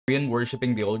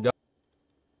worshipping the old god.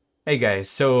 Hey guys,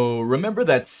 so remember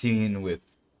that scene with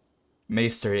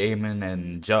Maester Aemon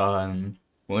and John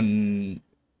when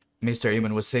Maester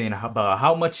Aemon was saying about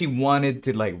how much he wanted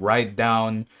to like ride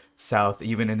down south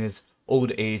even in his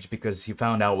old age because he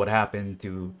found out what happened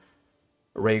to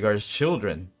Rhaegar's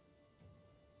children.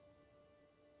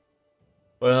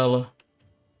 Well,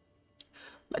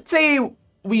 let's say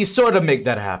we sort of make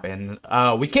that happen.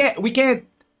 We can't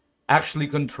actually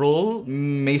control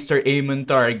Maester Aemon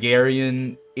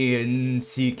Targaryen in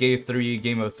CK3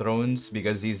 Game of Thrones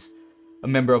because he's a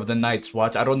member of the Night's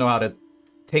Watch. I don't know how to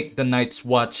take the Night's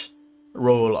Watch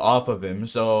role off of him.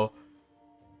 So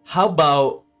how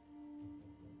about,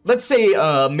 let's say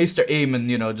Maester Aemon,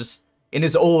 you know, just in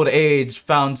his old age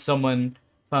found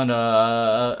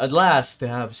a lass to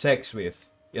have sex with,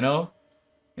 you know?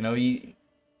 He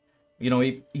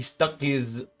stuck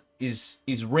his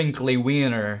wrinkly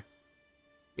wiener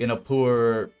in a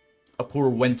poor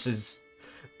wench's,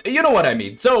 you know what I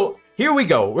mean. So here we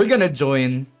go. We're gonna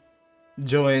join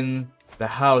the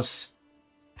house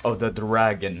of the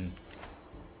dragon,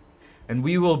 and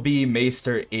we will be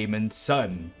Maester Aemon's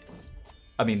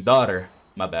daughter.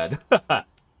 My bad.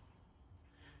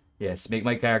 Yes, make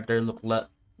my character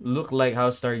look like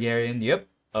House Targaryen. Yep.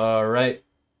 All right.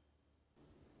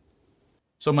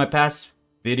 So my past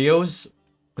videos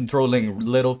controlling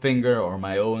Littlefinger or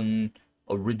my own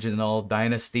original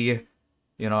dynasty,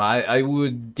 you know, I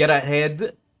would get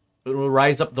ahead,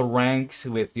 rise up the ranks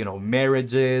with, you know,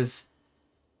 marriages.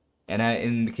 And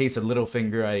in the case of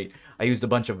Littlefinger, I used a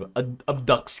bunch of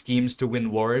abduct schemes to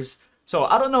win wars. So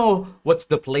I don't know what's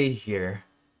the play here.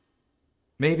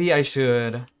 Maybe I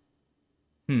should...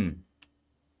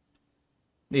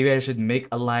 Maybe I should make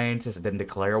alliances and then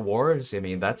declare wars. I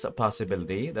mean, that's a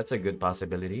possibility. That's a good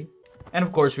possibility. And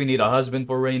of course, we need a husband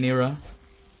for Rhaenyra.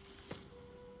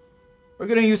 We're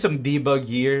gonna use some debug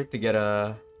here to get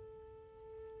a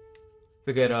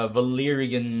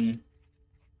Valyrian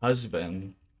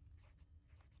husband.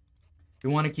 We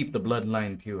want to keep the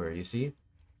bloodline pure, you see?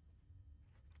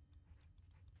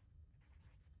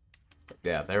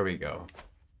 Yeah, there we go.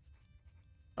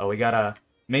 Oh, we got a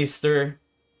Maester.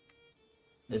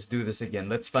 Let's do this again.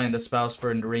 Let's find a spouse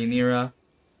for Rhaenyra.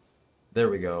 There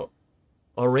we go.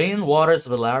 Orain Waters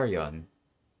Velaryon.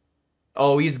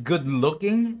 Oh, he's good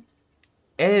looking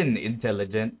and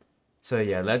intelligent. So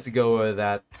yeah, let's go with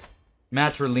that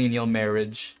matrilineal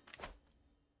marriage.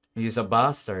 He's a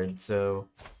bastard, so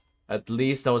at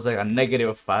least that was like a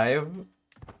 -5.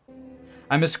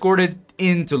 I'm escorted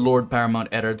into Lord Paramount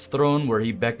Eddard's throne where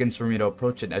he beckons for me to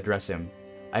approach and address him.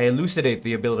 I elucidate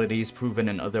the abilities, proven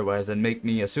and otherwise, and make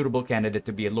me a suitable candidate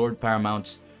to be Lord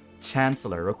Paramount's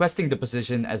Chancellor. Requesting the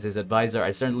position as his advisor,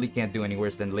 I certainly can't do any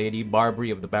worse than Lady Barbary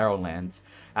of the Barrowlands.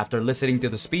 After listening to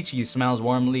the speech, he smiles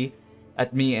warmly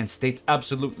at me and states,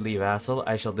 "Absolutely, vassal.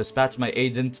 I shall dispatch my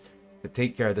agent to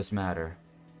take care of this matter."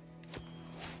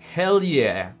 Hell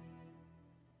yeah.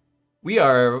 We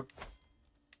are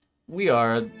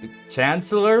the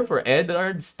Chancellor for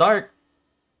Eddard Stark.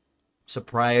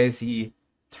 Surprised he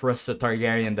trusts a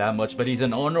Targaryen that much, but he's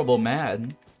an honorable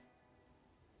man.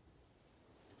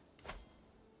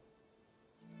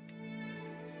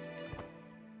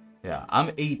 Yeah,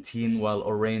 I'm 18 while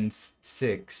Orain's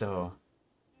 6, so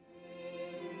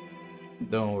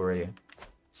don't worry.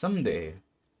 Someday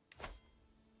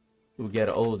we'll get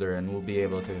older and we'll be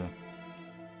able to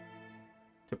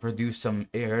produce some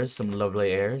heirs, some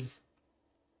lovely heirs.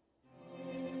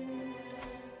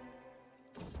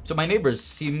 So my neighbors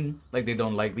seem like they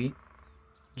don't like me.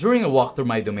 During a walk through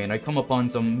my domain, I come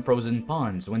upon some frozen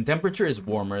ponds. When temperature is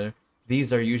warmer,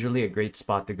 these are usually a great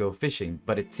spot to go fishing,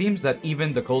 but it seems that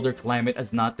even the colder climate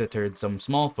has not deterred some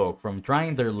small folk from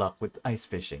trying their luck with ice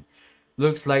fishing.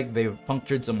 Looks like they've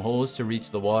punctured some holes to reach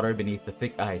the water beneath the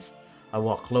thick ice. I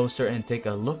walk closer and take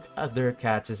a look at their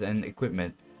catches and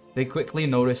equipment. They quickly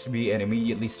noticed me and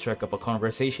immediately struck up a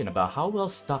conversation about how well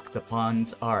stocked the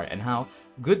ponds are and how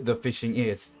good the fishing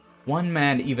is. One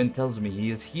man even tells me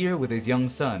he is here with his young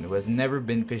son who has never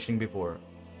been fishing before.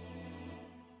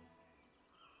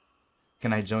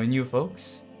 Can I join you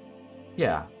folks?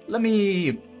 Yeah, let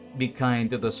me be kind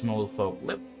to the small folk.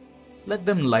 Let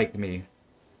them like me.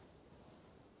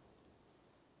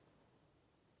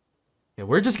 Yeah,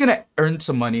 we're just gonna earn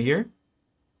some money here.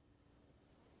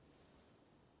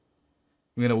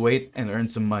 I'm gonna wait and earn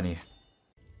some money.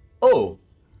 Oh,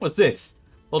 what's this?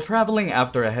 While traveling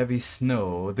after a heavy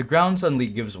snow, the ground suddenly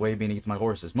gives way beneath my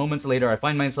horses. Moments later, I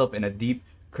find myself in a deep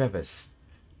crevice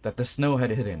that the snow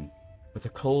had hidden. With the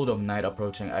cold of night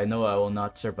approaching, I know I will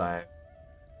not survive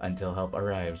until help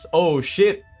arrives. Oh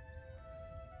shit!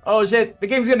 Oh shit, the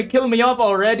game's gonna kill me off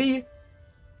already?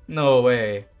 No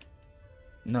way.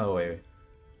 No way.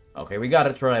 Okay, we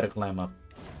gotta try to climb up.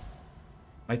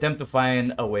 My attempt to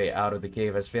find a way out of the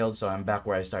cave has failed, so I'm back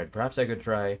where I started. Perhaps I could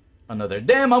try another.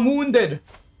 Damn, I'm wounded!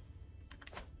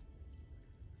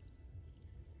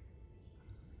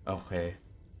 Okay.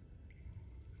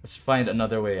 Let's find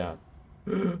another way out.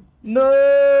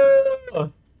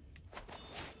 No!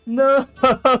 No!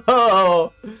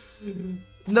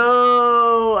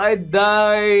 No! I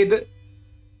died!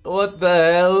 What the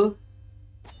hell?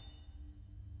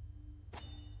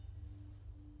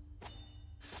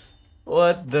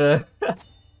 What the...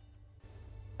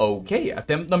 Okay,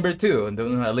 attempt number 2.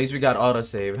 At least we got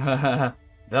autosave. If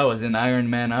that was an Iron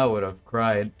Man, I would have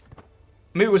cried.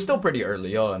 I mean, it was still pretty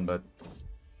early on, but...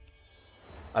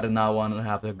 I did not want to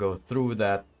have to go through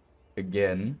that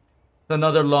again. It's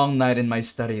another long night in my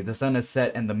study. The sun has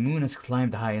set and the moon has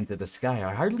climbed high into the sky.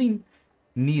 I hardly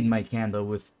need my candle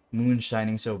with moon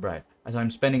shining so bright. As I'm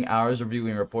spending hours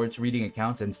reviewing reports, reading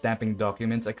accounts, and stamping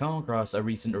documents, I come across a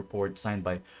recent report signed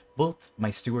by both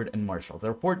my steward and marshal. The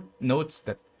report notes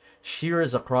that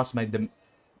shearers across my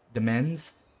domain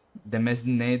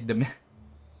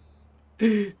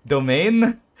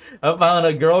have found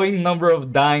a growing number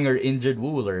of dying or injured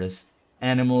woolers.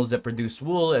 Animals that produce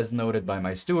wool, as noted by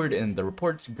my steward in the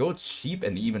reports, goats, sheep,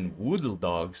 and even woodle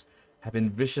dogs, have been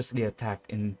viciously attacked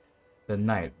in the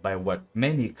night by what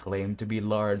many claim to be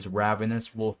large,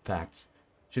 ravenous wolf packs.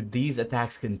 Should these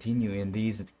attacks continue in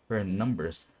these current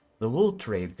numbers, the wool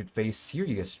trade could face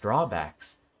serious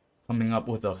drawbacks. Coming up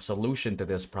with a solution to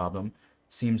this problem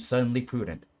seems suddenly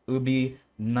prudent. It would be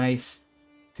nice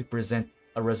to present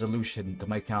a resolution to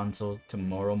my council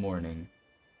tomorrow morning.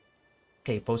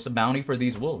 Okay, post a bounty for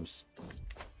these wolves.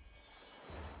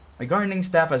 My gardening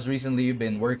staff has recently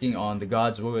been working on the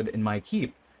god's wood in my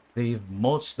keep. They've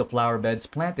mulched the flower beds,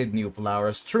 planted new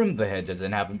flowers, trimmed the hedges,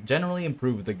 and have generally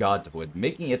improved the god's wood,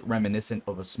 making it reminiscent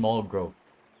of a small grove.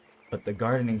 But the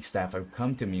gardening staff have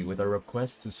come to me with a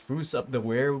request to spruce up the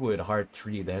weirwood heart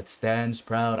tree that stands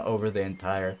proud over the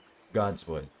entire god's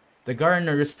wood. The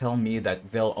gardeners tell me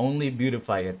that they'll only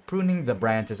beautify it, pruning the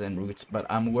branches and roots, but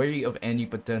I'm wary of any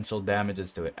potential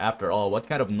damages to it. After all, what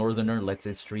kind of northerner lets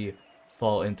his tree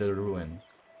fall into ruin?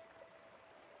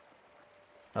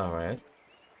 Alright.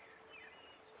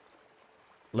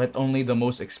 Let only the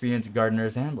most experienced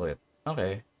gardeners handle it.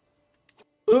 Okay.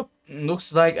 Oop,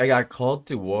 looks like I got called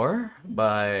to war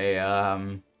by,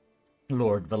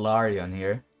 Lord Velaryon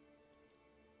here.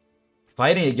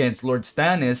 Fighting against Lord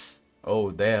Stannis.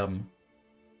 Oh, damn.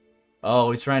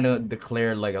 Oh, he's trying to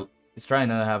declare, like, he's trying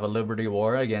to have a liberty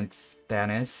war against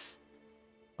Stannis.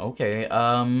 Okay,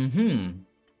 I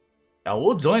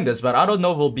will join this, but I don't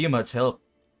know if it'll be much help.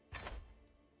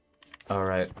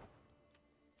 Alright.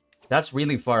 That's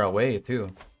really far away, too.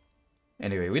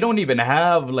 Anyway, we don't even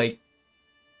have, like,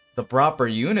 the proper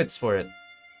units for it.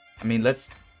 I mean, let's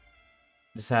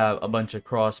just have a bunch of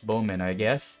crossbowmen, I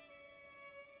guess.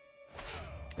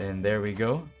 And there we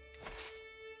go.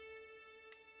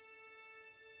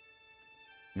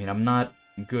 I mean, I'm not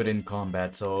good in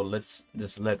combat, so let's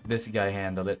just let this guy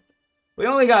handle it. We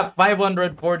only got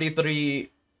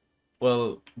 543,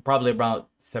 well, probably about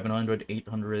 700,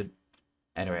 800.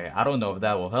 Anyway, I don't know if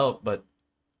that will help, but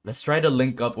let's try to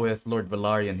link up with Lord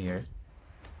Velaryon here.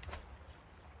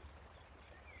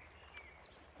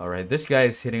 Alright, this guy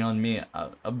is hitting on me.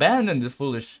 Abandon the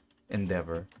foolish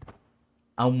endeavor.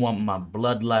 I want my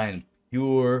bloodline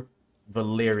pure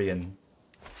Valyrian.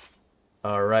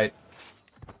 Alright.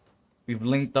 We've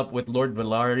linked up with Lord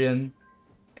Velaryon,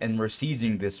 and we're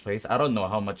sieging this place. I don't know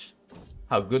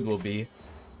how good we'll be.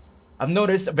 I've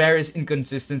noticed various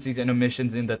inconsistencies and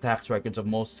omissions in the tax records of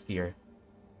Molskir.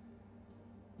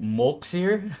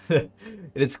 Molskir? It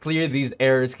is clear these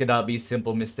errors cannot be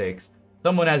simple mistakes.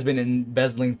 Someone has been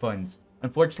embezzling funds.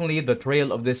 Unfortunately, the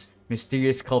trail of this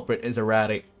mysterious culprit is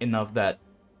erratic enough that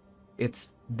it's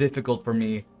difficult for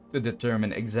me to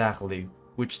determine exactly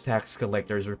which tax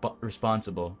collector is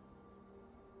responsible.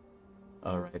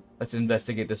 Alright, let's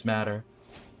investigate this matter.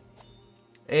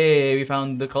 Hey, we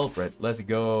found the culprit. Let's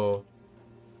go.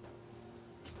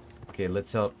 Okay,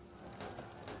 let's help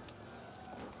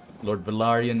Lord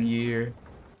Velaryon here.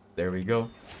 There we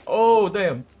go. Oh,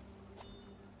 damn.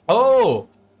 Oh,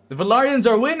 the Velaryons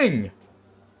are winning.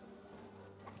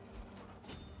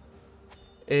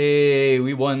 Hey,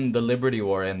 we won the Liberty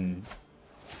War and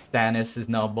Stannis is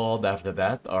now bald after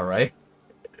that. Alright.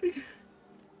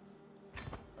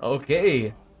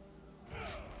 Okay.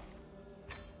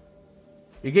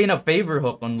 You gain a favor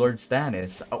hook on Lord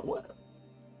Stannis. What?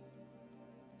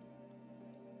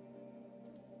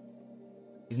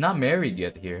 He's not married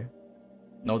yet here.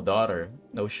 No daughter.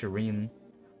 No Shireen.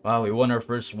 Wow, we won our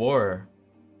first war.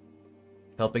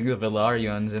 Helping the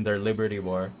Velaryons in their Liberty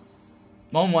War.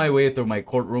 I'm on my way through my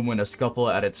courtroom when a scuffle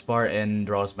at its far end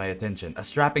draws my attention. A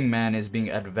strapping man is being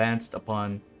advanced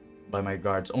upon by my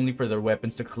guards, only for their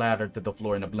weapons to clatter to the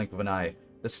floor in a blink of an eye.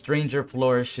 The stranger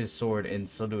flourishes his sword in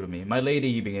salute to me. My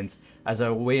lady, he begins, as I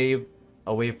wave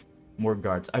away more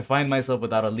guards. I find myself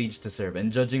without a liege to serve,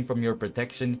 and judging from your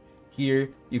protection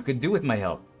here, you could do with my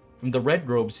help. From the red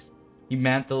robes he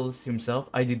mantles himself,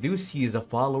 I deduce he is a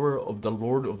follower of the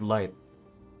Lord of Light.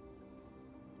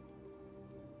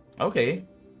 Okay.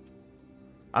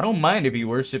 I don't mind if he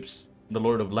worships the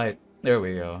Lord of Light. There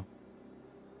we go.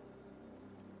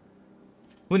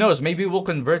 Who knows? Maybe we'll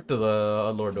convert to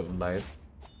the Lord of Light.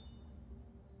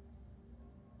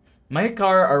 My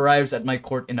car arrives at my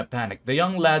court in a panic. The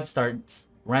young lad starts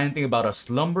ranting about a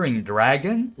slumbering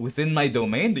dragon within my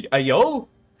domain. Ayo?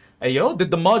 Ayo?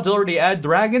 Did the mods already add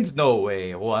dragons? No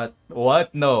way. What?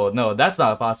 What? No, that's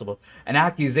not possible. An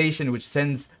accusation which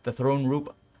sends the throne room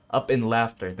up in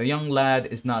laughter. The young lad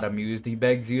is not amused. He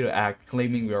begs you to act,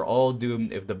 claiming we are all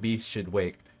doomed if the beast should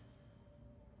wake.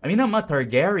 I mean, I'm a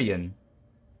Targaryen.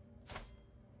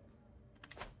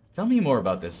 Tell me more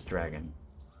about this dragon.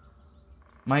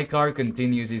 My car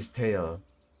continues his tale.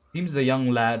 Seems the young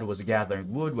lad was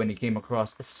gathering wood when he came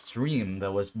across a stream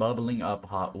that was bubbling up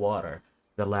hot water.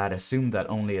 The lad assumed that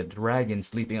only a dragon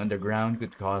sleeping underground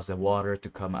could cause the water to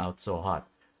come out so hot.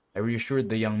 I reassured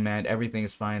the young man everything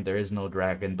is fine, there is no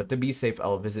dragon, but to be safe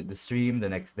I'll visit the stream. The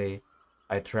next day,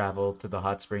 I travel to the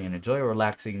hot spring and enjoy a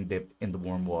relaxing dip in the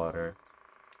warm water.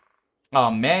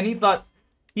 Oh man, he thought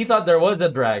there was a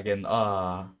dragon.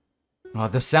 Oh,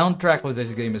 the soundtrack of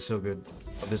this game is so good.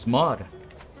 Of this mod.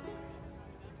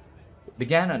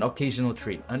 Began an occasional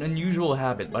treat, an unusual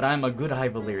habit, but I'm a good High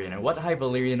Valyrian, and what High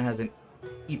Valyrian hasn't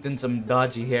eaten some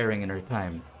dodgy herring in her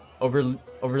time?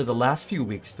 Over the last few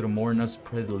weeks, Tremorna's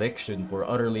predilection for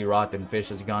utterly rotten fish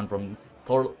has gone from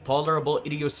tolerable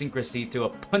idiosyncrasy to a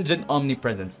pungent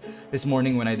omnipresence. This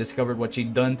morning, when I discovered what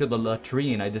she'd done to the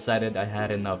latrine, I decided I had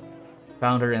enough.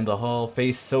 Found her in the hall,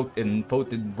 face soaked in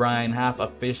foetid brine, half a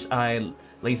fish eye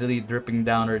lazily dripping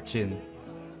down her chin.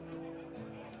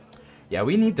 Yeah,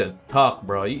 we need to talk,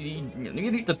 bro. You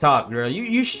need to talk, girl.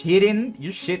 You shitting?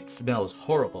 Your shit smells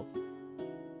horrible.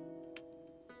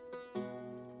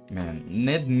 Man,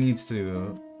 Ned needs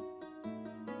to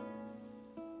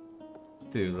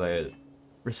like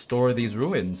restore these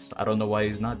ruins. I don't know why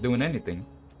he's not doing anything.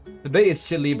 Today is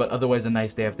chilly, but otherwise a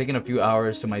nice day. I've taken a few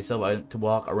hours to myself to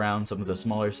walk around some of the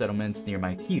smaller settlements near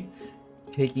my keep,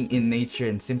 taking in nature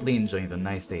and simply enjoying the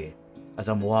nice day. As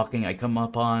I'm walking, I come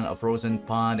upon a frozen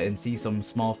pond and see some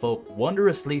small folk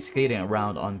wondrously skating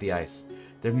around on the ice.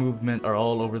 Their movement are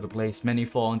all over the place. Many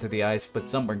fall into the ice, but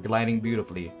some are gliding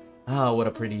beautifully. Ah, what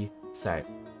a pretty sight.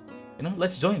 You know,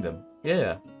 let's join them.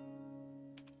 Yeah.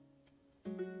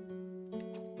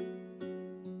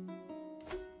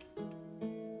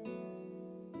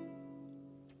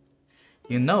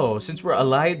 You know, since we're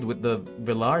allied with the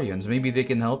Velaryons, maybe they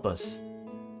can help us.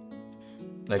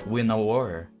 Like, win a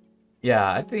war.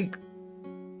 Yeah, I think...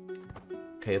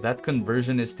 Okay, that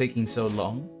conversion is taking so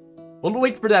long. We'll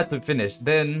wait for that to finish,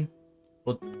 then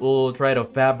we'll try to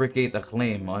fabricate a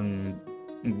claim on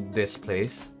this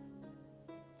place.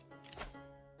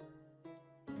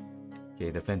 Okay,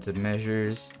 defensive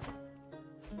measures.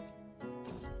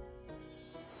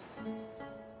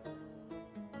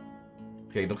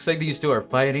 Okay, looks like these two are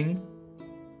fighting.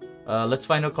 Let's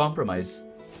find a compromise.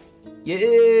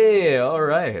 Yeah,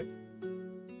 alright.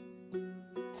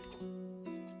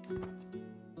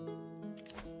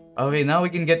 Okay, now we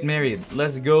can get married.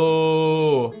 Let's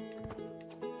go.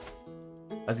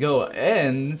 Let's go.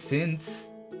 And since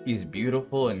he's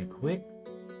beautiful and quick,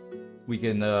 we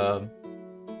can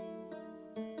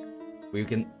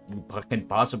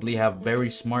possibly have very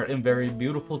smart and very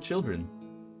beautiful children.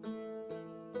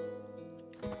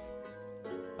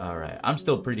 Alright, I'm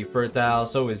still pretty fertile,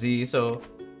 so is he, so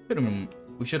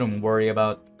we shouldn't worry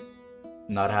about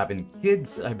not having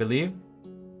kids, I believe.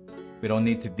 We don't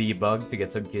need to debug to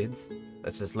get some kids.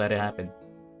 Let's just let it happen.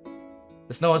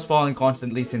 The snow has fallen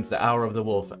constantly since the hour of the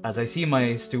wolf. As I see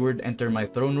my steward enter my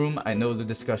throne room, I know the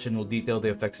discussion will detail the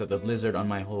effects of the blizzard on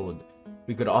my hold.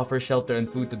 We could offer shelter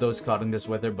and food to those caught in this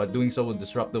weather, but doing so will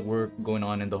disrupt the work going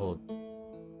on in the hold.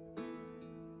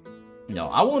 No,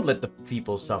 I won't let the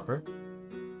people suffer.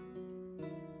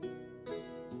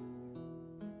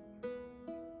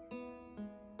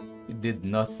 We did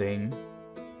nothing.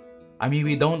 I mean,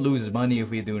 we don't lose money if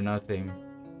we do nothing.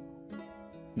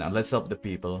 Now, let's help the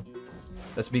people.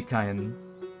 Let's be kind.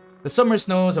 The summer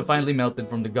snows have finally melted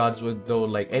from the godswood, though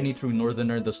like any true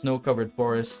northerner, the snow-covered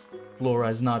forest floor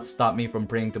has not stopped me from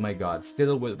praying to my gods.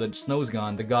 Still, with the snow's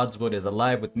gone, the godswood is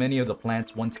alive with many of the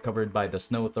plants once covered by the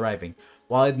snow thriving.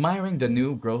 While admiring the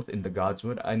new growth in the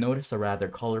godswood, I noticed a rather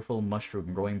colorful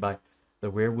mushroom growing by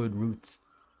the weirwood roots.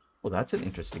 Well, that's an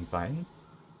interesting find.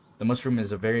 The mushroom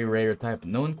is a very rare type,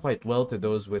 known quite well to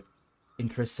those with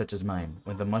interests such as mine.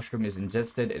 When the mushroom is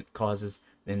ingested, it causes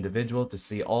the individual to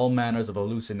see all manners of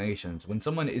hallucinations. When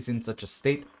someone is in such a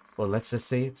state, well, let's just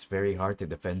say it's very hard to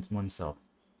defend oneself.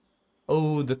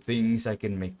 Oh, the things I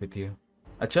can make with you.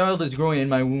 A child is growing in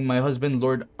my womb. My husband,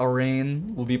 Lord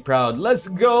Arain, will be proud. Let's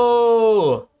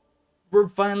go! We're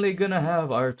finally gonna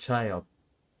have our child.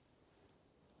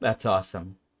 That's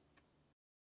awesome.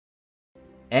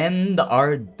 And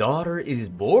our daughter is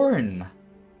born.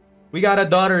 We got a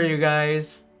daughter, you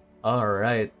guys.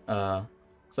 Alright, so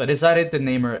I decided to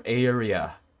name her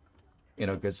Aria. You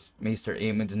know, because Maester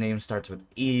Aemon's name starts with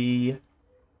E.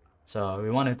 So we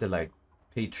wanted to, like,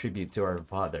 pay tribute to our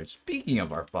father. Speaking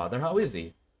of our father, how is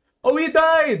he? Oh, he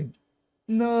died!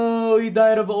 No, he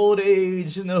died of old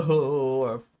age.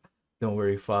 No. Don't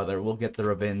worry, father. We'll get the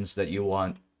revenge that you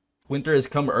want. Winter has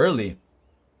come early.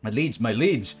 My liege, my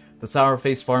liege. The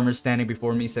sour-faced farmer standing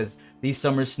before me says, these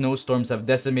summer snowstorms have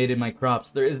decimated my crops.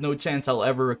 There is no chance I'll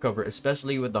ever recover,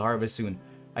 especially with the harvest soon.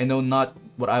 I know not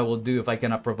what I will do if I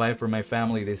cannot provide for my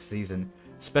family this season.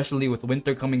 Especially with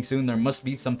winter coming soon, there must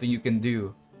be something you can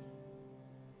do.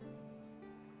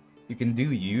 You can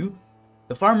do, you?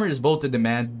 The farmer is bold to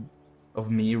demand of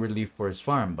me relief for his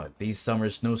farm, but these summer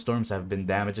snowstorms have been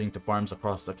damaging to farms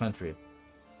across the country.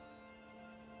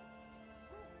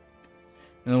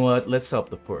 You know what? Let's help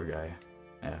the poor guy.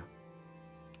 Yeah.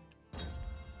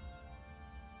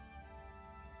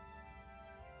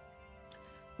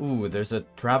 Ooh, there's a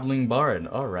traveling bard.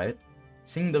 Alright.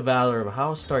 Sing the valor of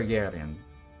House Targaryen.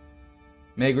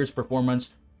 Maegor's performance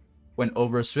went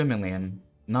over swimmingly, and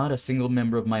not a single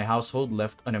member of my household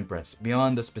left unimpressed.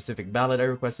 Beyond the specific ballad I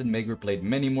requested, Maegor played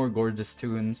many more gorgeous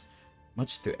tunes,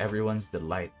 much to everyone's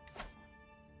delight.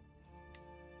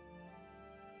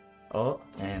 Oh,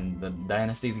 and the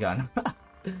dynasty's gone.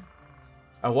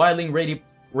 A wildling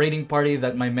raiding party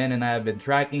that my men and I have been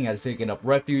tracking has taken up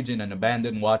refuge in an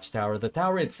abandoned watchtower. The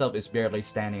tower itself is barely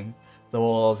standing, the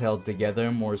walls held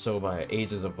together more so by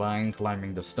ages of vine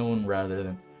climbing the stone rather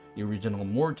than the original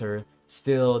mortar.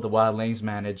 Still, the wildlings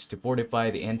managed to fortify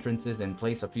the entrances and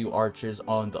place a few archers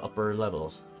on the upper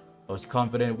levels. I was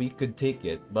confident we could take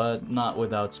it, but not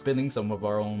without spilling some of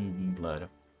our own blood.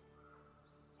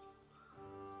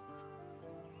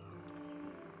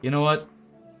 You know what?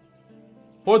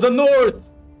 For the north!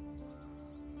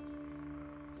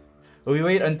 We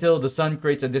wait until the sun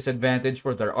creates a disadvantage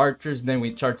for their archers, then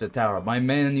we charge the tower. My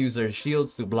men use their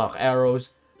shields to block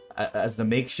arrows as the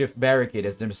makeshift barricade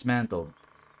is dismantled.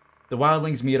 The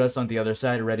wildlings meet us on the other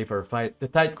side, ready for a fight. The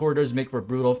tight corridors make for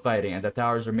brutal fighting, and the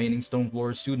tower's remaining stone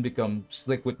floors soon become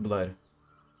slick with blood.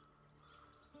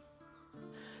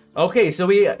 Okay, so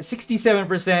we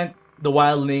 67% the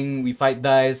wildling we fight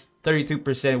dies,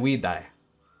 32% we die.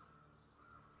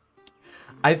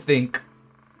 I think,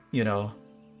 you know,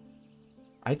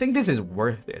 I think this is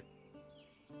worth it.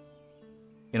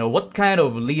 You know, what kind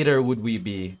of leader would we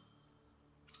be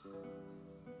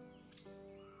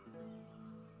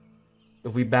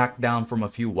if we back down from a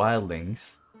few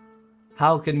wildlings?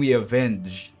 How can we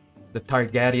avenge the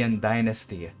Targaryen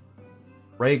dynasty,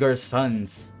 Rhaegar's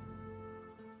sons,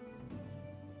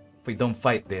 if we don't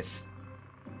fight this?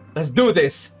 Let's do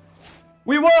this!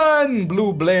 We won!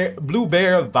 Blue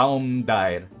Bear Vaum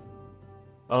died.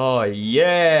 Oh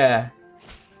yeah!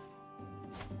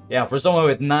 Yeah, for someone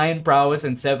with 9 prowess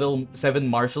and 7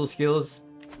 martial skills,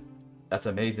 that's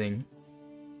amazing.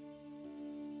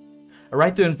 I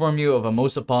write to inform you of a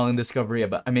most appalling discovery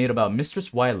I made about Mistress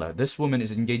Wyla. This woman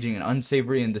is engaging in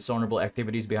unsavory and dishonorable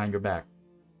activities behind your back.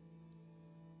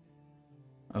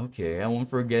 Okay, I won't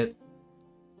forget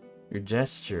your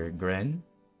gesture, Gren.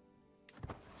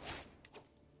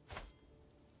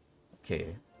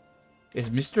 Okay.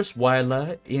 Is Mistress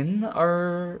Wyla in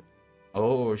our...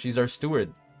 Oh, she's our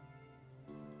steward.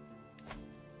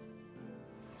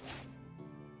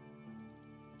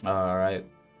 Alright.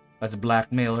 Let's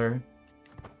blackmail her.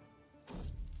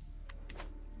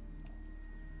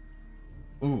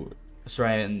 Ooh, let's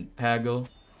try and haggle.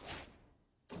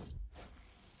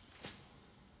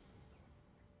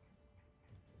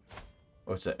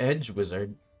 Oh, it's an edge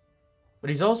wizard. But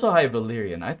he's also High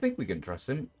Valyrian. I think we can trust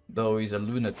him, though he's a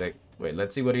lunatic. Wait,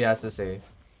 let's see what he has to say.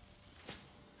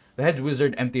 The hedge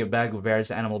wizard emptied a bag of various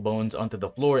animal bones onto the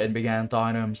floor and began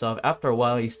talking to himself. After a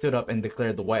while, he stood up and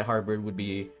declared the White Harbor would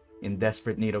be in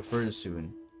desperate need of furs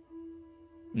soon.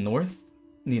 North?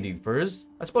 Needing furs?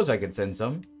 I suppose I could send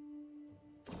some.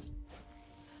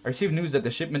 I received news that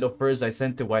the shipment of furs I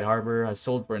sent to White Harbor has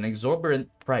sold for an exorbitant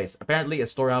price. Apparently, a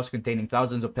storehouse containing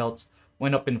thousands of pelts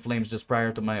went up in flames just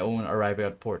prior to my own arrival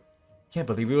at port. Can't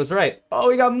believe he was right. Oh,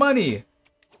 we got money!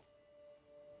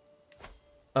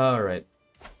 Alright.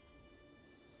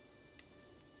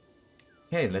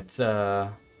 Okay, let's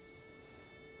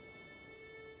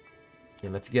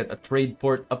get a trade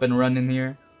port up and running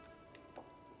here.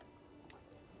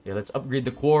 Yeah, let's upgrade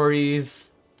the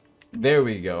quarries. There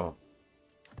we go.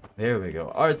 There we go.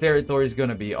 Our territory is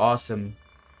gonna be awesome.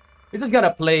 We just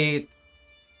gotta play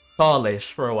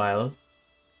tallish for a while.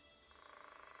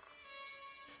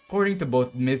 According to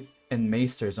both myth and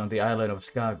maesters on the island of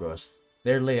Skagos,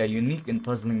 there lay a unique and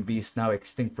puzzling beast now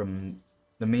extinct from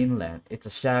the mainland. It's a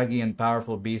shaggy and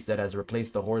powerful beast that has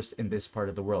replaced the horse in this part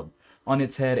of the world. On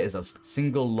its head is a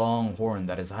single long horn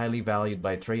that is highly valued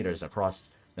by traders across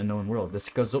the known world. The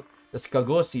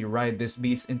Skagosi ride this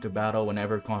beast into battle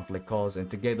whenever conflict calls, and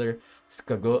together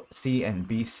Skagosi and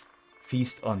beast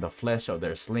feast on the flesh of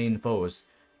their slain foes.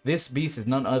 This beast is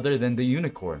none other than the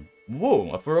unicorn.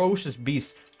 Whoa, a ferocious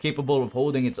beast capable of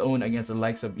holding its own against the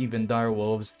likes of even dire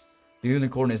wolves. The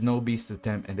unicorn is no beast to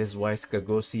tempt, and this is why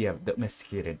Skagosi have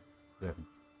domesticated them.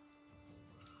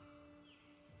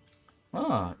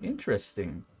 Ah,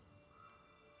 interesting.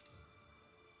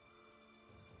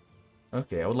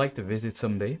 Okay, I would like to visit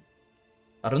someday.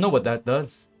 I don't know what that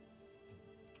does.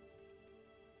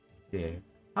 Okay.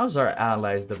 How's our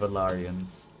allies, the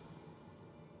Valarians?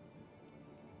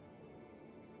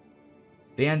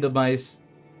 The end of my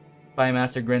Spy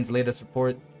Master Gren's latest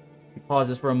report. He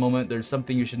pauses for a moment. There's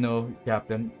something you should know,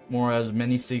 Captain. Mora has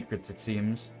many secrets, it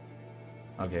seems.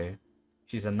 Okay.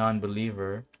 She's a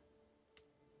non-believer.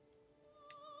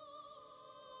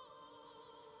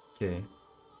 Okay.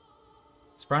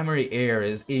 His primary heir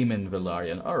is Aemon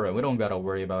Valarian. Alright, we don't gotta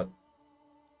worry about...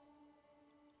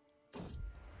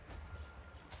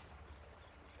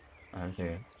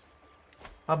 Okay.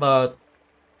 How about...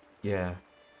 Yeah.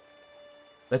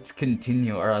 Let's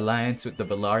continue our alliance with the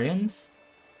Valarians.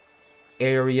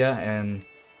 Area and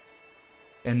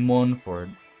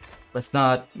Mournford. Let's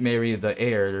not marry the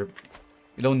heir.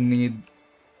 We don't need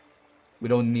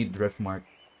Driftmark.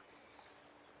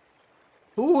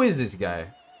 Who is this guy?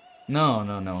 No.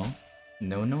 No.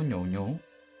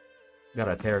 Got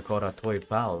a terracotta toy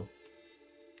pal.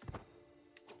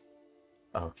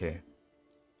 Okay.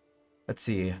 Let's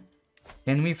see.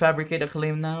 Can we fabricate a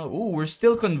claim now? Ooh, we're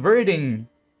still converting.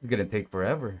 It's gonna take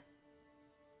forever.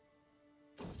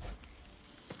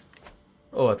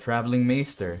 Oh, a traveling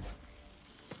maester.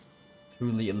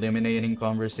 Truly eliminating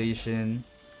conversation.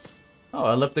 Oh,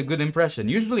 I left a good impression.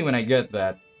 Usually when I get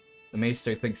that, the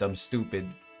maester thinks I'm stupid.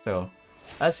 So,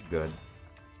 that's good.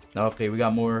 Okay, we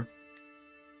got more.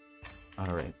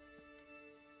 Alright.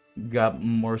 Got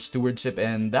more stewardship,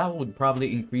 and that would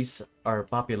probably increase our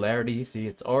popularity. See,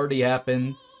 it's already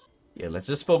happened. Yeah, let's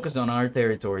just focus on our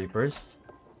territory first.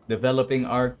 Developing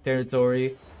our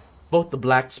territory. Both the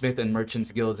blacksmith and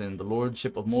merchants guilds and the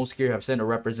lordship of Moskir have sent a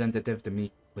representative to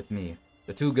meet with me.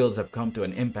 The two guilds have come to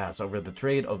an impasse over the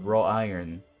trade of raw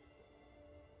iron.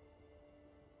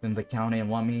 Then the county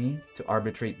want me to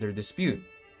arbitrate their dispute.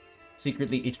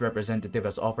 Secretly, each representative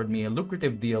has offered me a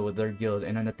lucrative deal with their guild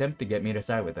in an attempt to get me to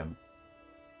side with them.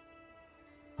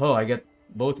 Oh, I get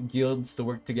both guilds to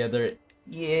work together.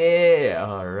 Yeah,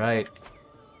 alright.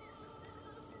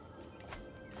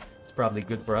 It's probably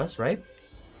good for us, right?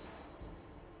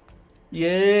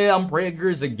 Yeah, I'm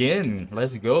Rhaegar's again.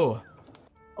 Let's go.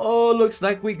 Oh, looks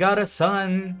like we got a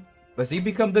son. Does he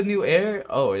become the new heir?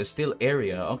 Oh, it's still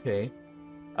area. Okay.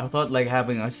 I thought like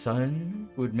having a son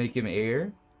would make him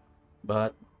heir.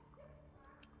 But...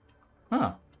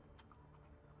 Huh.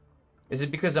 Is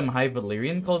it because I'm high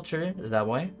Valyrian culture? Is that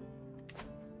why?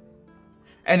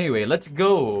 Anyway, let's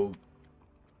go.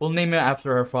 We'll name him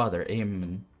after our father,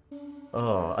 Aemon.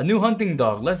 Oh, a new hunting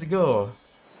dog. Let's go.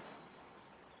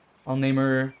 I'll name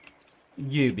her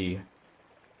Yubi.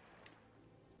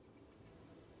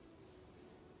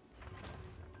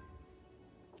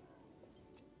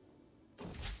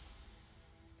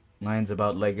 Lines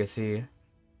about legacy.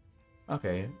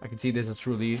 Okay, I can see this is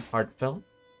truly heartfelt.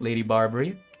 Lady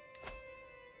Barbary.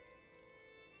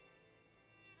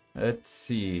 Let's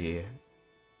see.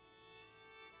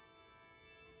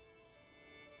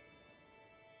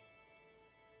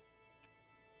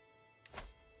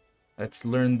 Let's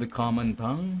learn the common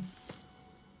tongue.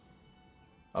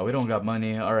 Oh, we don't got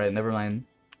money. Alright, never mind.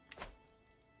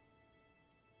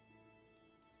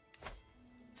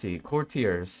 Let's see,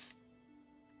 courtiers.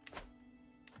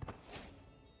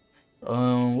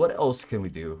 What else can we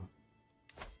do?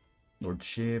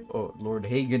 Lordship. Oh, Lord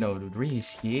Hagen of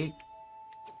Reese. You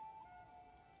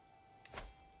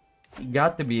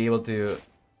got to be able to.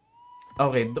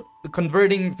 Okay, the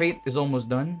converting fate is almost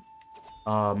done.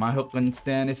 My hook and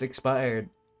stand is expired.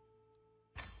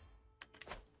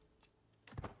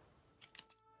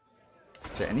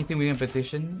 Is there anything we can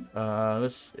petition?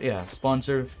 Yeah,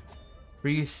 sponsor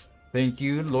priest. Thank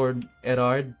you, Lord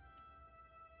Eddard.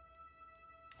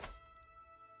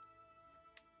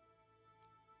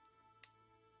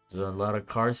 There's a lot of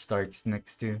car Starks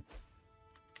next to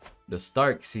the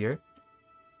Starks here.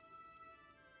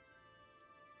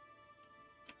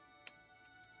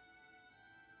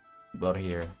 About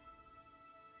here,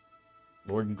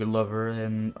 Lord Glover,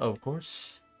 and of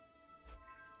course,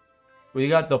 we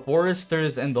got the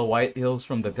Foresters and the White Hills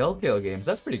from the Telltale games.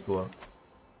 That's pretty cool.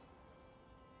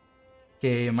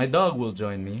 Okay, my dog will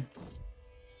join me.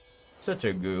 Such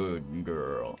a good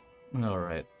girl.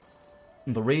 Alright.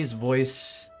 The raised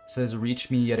voice says,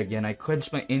 reach me yet again. I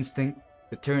quench my instinct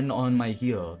to turn on my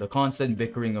heel. The constant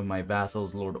bickering of my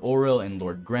vassals, Lord Oril and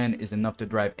Lord Gren, is enough to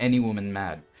drive any woman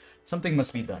mad. Something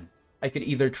must be done. I could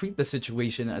either treat the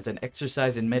situation as an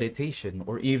exercise in meditation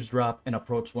or eavesdrop and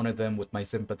approach one of them with my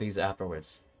sympathies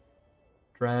afterwards.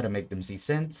 Try to make them see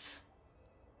sense.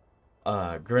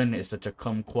 Gren is such a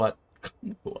kumquat.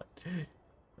 Kumquat.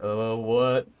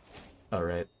 What?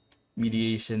 Alright.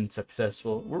 Mediation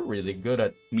successful. We're really good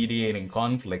at mediating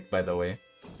conflict, by the way.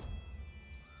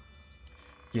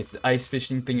 It's the ice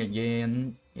fishing thing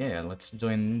again. Yeah, let's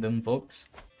join them, folks.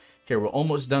 Okay, we're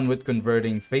almost done with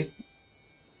converting fate.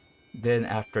 Then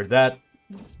after that,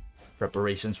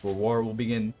 preparations for war will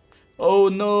begin. Oh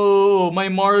no! My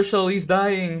marshal, he's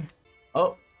dying!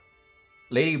 Oh!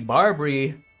 Lady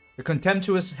Barbary! The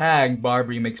contemptuous hag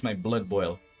Barbary makes my blood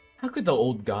boil. How could the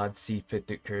old god see fit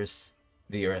to curse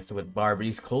the earth with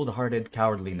Barbary's cold-hearted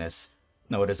cowardliness?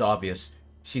 No, it is obvious.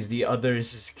 She's the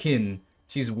other's kin.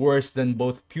 She's worse than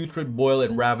both putrid boil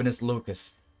and ravenous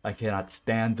locust. I cannot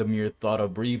stand the mere thought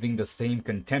of breathing the same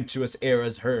contemptuous air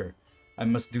as her. I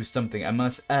must do something. I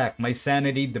must act. My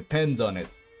sanity depends on it.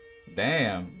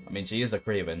 Damn. I mean, she is a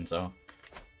craven, so...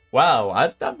 Wow,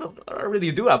 I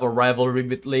really do have a rivalry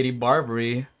with Lady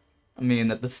Barbary. I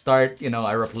mean, at the start, you know,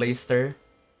 I replaced her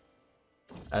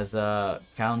as a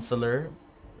counselor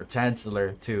or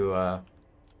chancellor to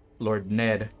Lord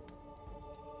Ned.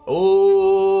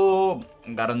 Oh,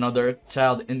 got another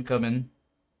child incoming.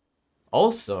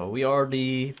 Also, we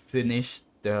already finished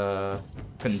the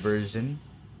conversion.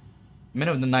 Men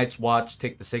of the Night's Watch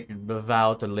take the sacred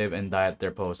vow to live and die at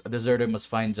their post. A deserter must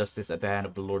find justice at the hand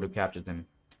of the Lord who captures him.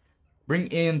 Bring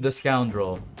in the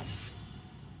scoundrel.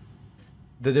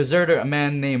 The deserter, a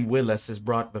man named Willis, is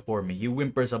brought before me. He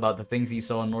whimpers about the things he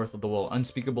saw north of the wall,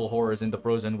 unspeakable horrors in the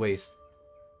frozen waste.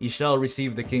 He shall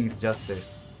receive the king's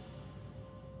justice.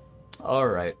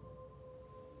 Alright.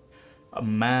 A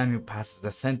man who passes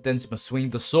the sentence must swing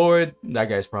the sword. That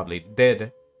guy's probably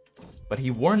dead. But he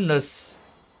warned us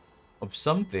of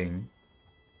something.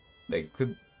 Like,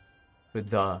 could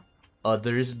the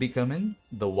others be coming?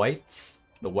 The whites?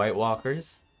 The White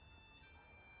Walkers?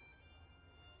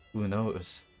 Who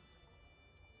knows?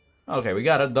 Okay, we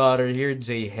got a daughter here.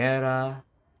 Jaehaera,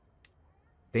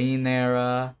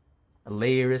 Daenerys,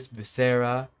 Aerys,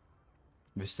 Visera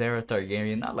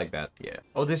Targaryen. Not like that, yeah.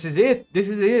 Oh, this is it! This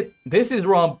is it! This is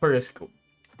Rompersk!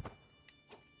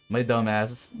 My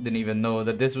dumbass didn't even know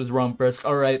that this was Rompersk.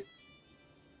 Alright.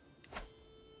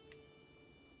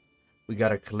 We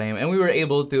got a claim. And we were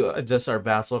able to adjust our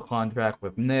vassal contract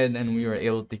with Ned. And we were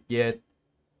able to get...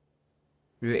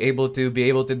 We were able to be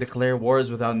able to declare wars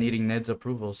without needing Ned's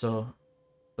approval. So,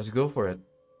 let's go for it.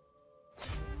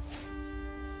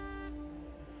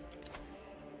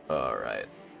 Alright.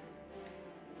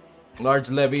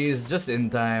 Large levies just in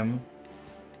time.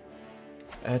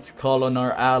 Let's call on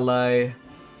our ally,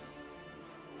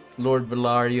 Lord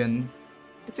Velaryon.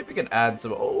 Let's see if we can add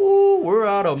some... Oh, we're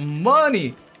out of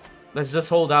money! Let's just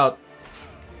hold out.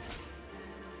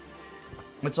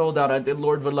 Let's hold out until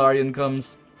Lord Velaryon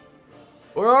comes.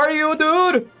 Where are you,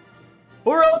 dude?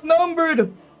 We're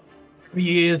outnumbered!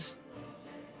 He is.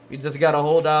 We just gotta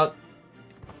hold out.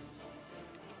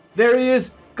 There he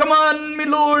is! Come on, my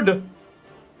lord!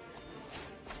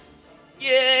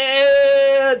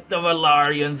 Yeah! The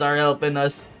Velaryons are helping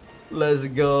us. Let's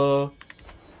go.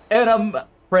 And I'm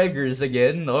Preggers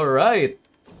again. Alright.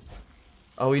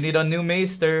 Oh, we need a new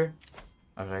Maester.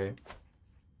 Okay.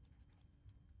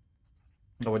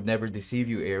 I would never deceive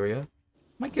you, area.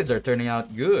 My kids are turning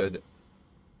out good.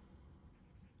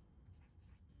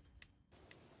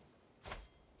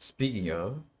 Speaking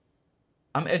of,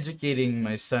 I'm educating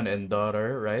my son and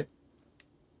daughter, right?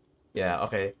 Yeah,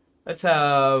 okay. Let's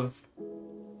have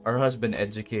our husband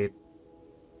educate.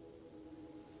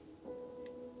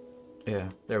 Yeah,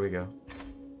 there we go.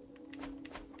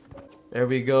 There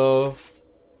we go.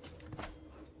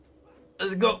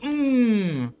 Let's go.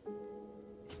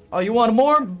 Oh, you want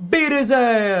more? Beat his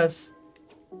ass!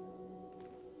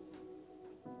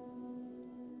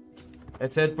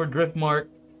 Let's head for Driftmark.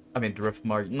 I mean,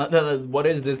 Driftmark. What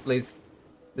is this place?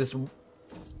 This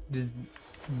this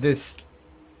this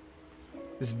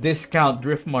discount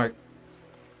Driftmark.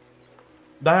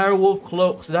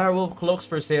 Direwolf cloaks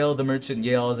for sale, the merchant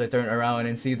yells. I turn around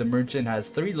and see the merchant has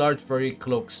 3 large furry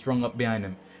cloaks strung up behind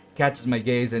him. Catches my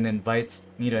gaze and invites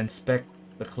me to inspect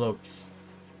the cloaks.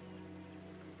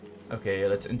 Okay,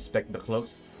 let's inspect the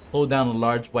cloaks. Hold down a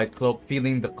large white cloak,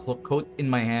 feeling the coat in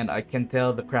my hand. I can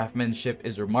tell the craftsmanship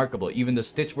is remarkable. Even the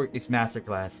stitchwork is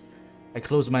masterclass. I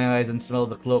close my eyes and smell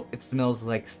the cloak. It smells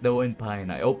like snow and pine.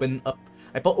 I open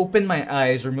my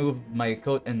eyes, remove my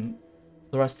coat, and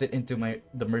thrust it into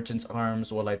the merchant's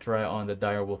arms while I try on the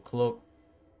direwolf cloak.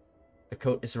 The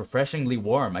coat is refreshingly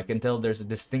warm. I can tell there's a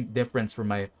distinct difference from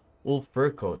my wolf fur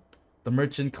coat. The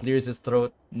merchant clears his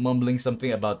throat, mumbling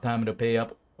something about time to pay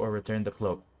up or return the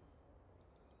cloak.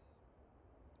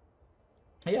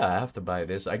 Yeah, I have to buy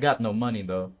this. I got no money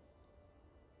though.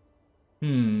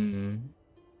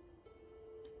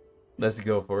 Let's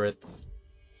go for it.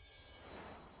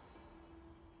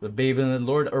 The babe and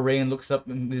Lord Arain looks up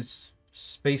in his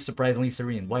face surprisingly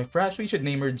serene. Why, perhaps we should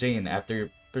name her Jane after your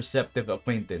perceptive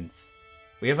acquaintance.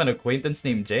 We have an acquaintance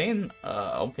named Jane?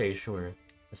 Okay, sure.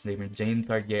 Let's name her Jane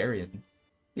Targaryen.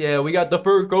 Yeah, we got the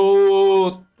fur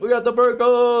coat! We got the fur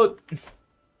coat!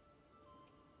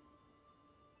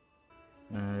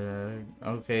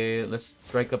 Okay, let's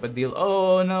strike up a deal.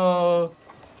 Oh, no!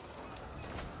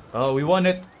 Oh, we won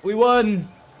it! We won!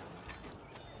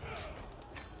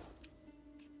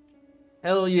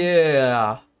 Hell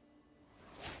yeah!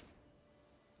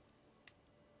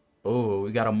 Oh,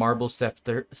 we got a marble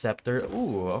scepter.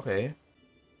 Ooh, okay.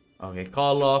 Okay,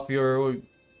 call off your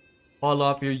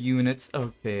units.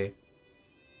 Okay.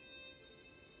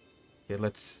 Okay,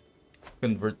 let's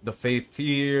convert the faith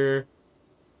here.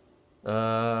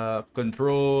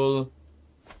 Control.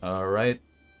 Alright.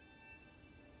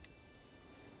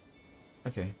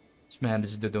 Okay. Let's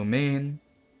manage the domain.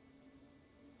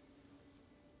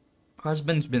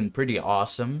 Husband's been pretty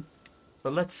awesome.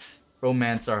 But let's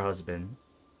romance our husband.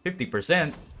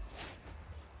 50%.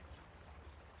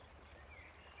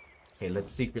 Okay,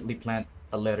 let's secretly plant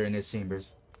a letter in his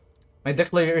chambers. My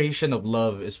declaration of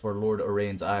love is for Lord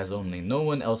Arain's eyes only. No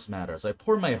one else matters. I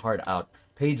pour my heart out,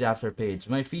 page after page,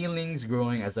 my feelings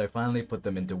growing as I finally put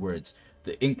them into words.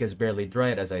 The ink is barely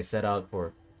dried as I set out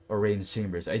for Arain's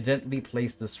chambers. I gently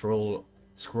place the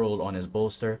scroll on his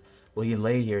bolster. Will he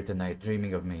lay here tonight,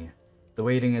 dreaming of me? The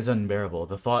waiting is unbearable.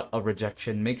 The thought of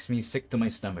rejection makes me sick to my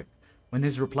stomach. When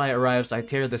his reply arrives, I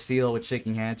tear the seal with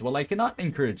shaking hands. While I cannot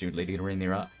encourage you, Lady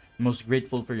Rhaenyra, I'm most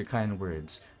grateful for your kind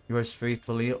words. Yours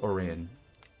faithfully, Arain.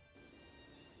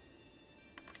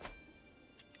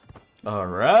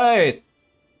 Alright!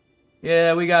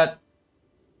 Yeah, we got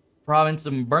Province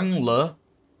of Burnla.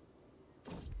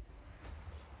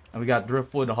 And we got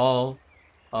Driftwood Hall.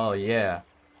 Oh, yeah.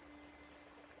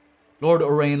 Lord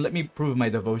Arain, let me prove my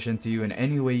devotion to you in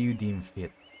any way you deem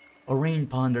fit. Arain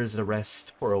ponders the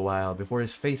rest for a while before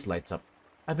his face lights up.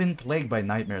 I've been plagued by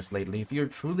nightmares lately. If you're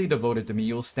truly devoted to me,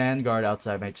 you'll stand guard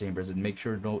outside my chambers and make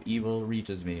sure no evil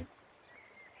reaches me.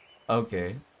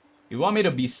 Okay. You want me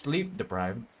to be sleep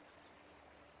deprived?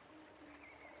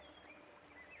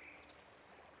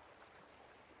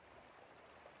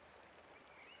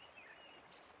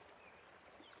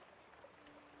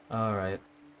 Alright.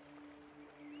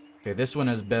 Okay, this one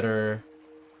has better...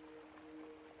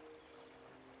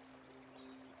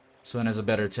 This one has a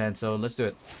better chance, so let's do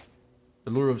it. The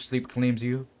lure of sleep claims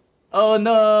you. Oh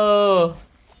no!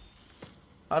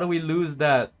 How do we lose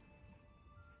that?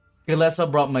 Kalesa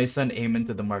brought my son Aemon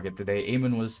to the market today.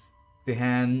 Aemon was to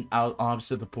hand out alms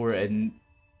to the poor and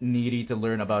needy, to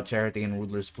learn about charity and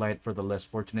ruler's plight for the less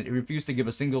fortunate. He refused to give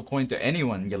a single coin to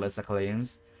anyone, Kalesa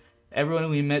claims. Everyone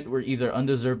we met were either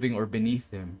undeserving or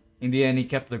beneath him. In the end, he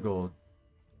kept the gold.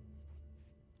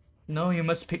 No, you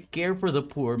must care for the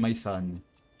poor, my son.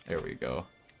 There we go.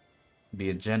 Be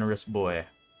a generous boy.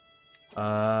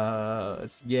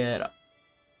 Let's get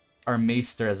our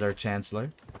Maester as our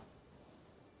Chancellor.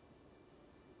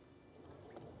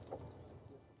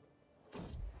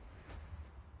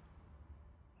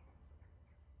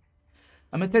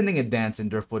 I'm attending a dance in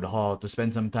Driftwood Hall to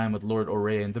spend some time with Lord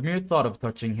Arain. The mere thought of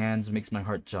touching hands makes my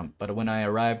heart jump, but when I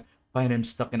arrive, Find him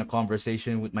stuck in a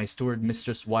conversation with my steward,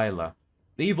 Mistress Wyla.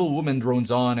 The evil woman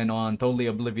drones on and on, totally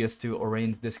oblivious to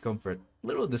Oraine's discomfort.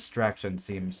 Little distraction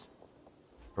seems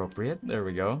appropriate. There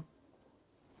we go.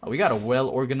 Oh, we got a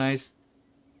well-organized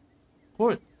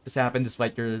court. This happened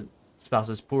despite your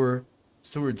spouse's poor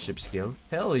stewardship skill.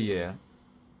 Hell yeah.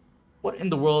 What in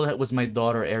the world was my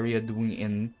daughter Arya doing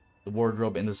in the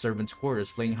wardrobe in the servants'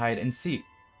 quarters, playing hide and seek?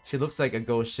 She looks like a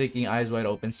ghost, shaking eyes wide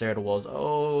open, stare at the walls.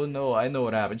 Oh no, I know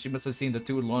what happened. She must have seen the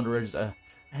two launderers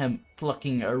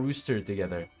plucking a rooster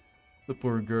together. The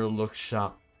poor girl looks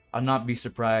shocked. I'll not be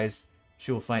surprised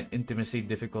she will find intimacy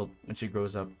difficult when she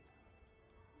grows up.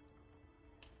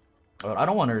 Oh, I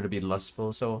don't want her to be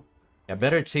lustful, so yeah,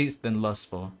 better chaste than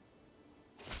lustful.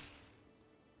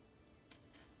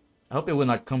 I hope it will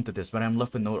not come to this, but I am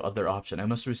left with no other option. I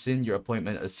must rescind your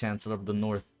appointment as Chancellor of the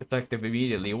North, effective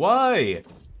immediately. Why?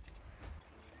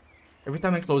 Every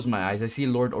time I close my eyes, I see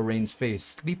Lord Oraine's face.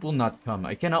 Sleep will not come.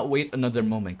 I cannot wait another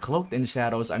moment. Cloaked in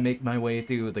shadows, I make my way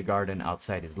to the garden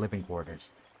outside his living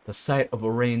quarters. The sight of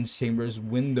Oraine's chamber's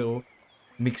window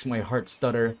makes my heart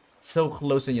stutter. So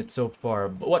close and yet so far.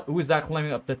 But what? Who is that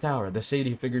climbing up the tower? The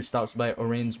shady figure stops by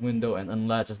Oraine's window and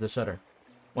unlatches the shutter.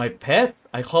 My pet?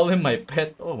 I call him my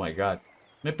pet. Oh my god.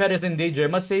 My pet is in danger. I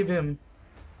must save him.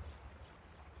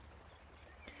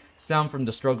 Sound from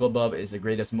the struggle above is the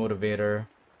greatest motivator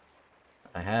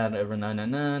I had ever.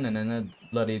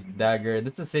 Bloody dagger.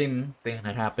 That's the same thing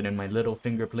that happened in my little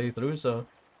finger playthrough. So,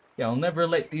 yeah, I'll never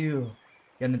let you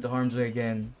get into harm's way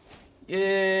again.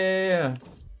 Yeah.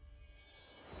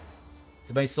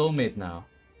 It's my soulmate now.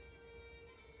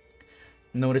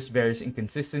 Notice various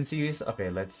inconsistencies. Okay,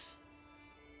 let's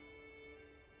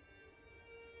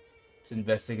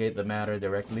investigate the matter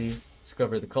directly.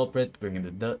 Discover the culprit. Bring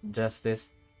him to justice.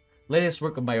 Latest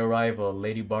work of my arrival,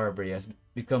 Lady Barbary, has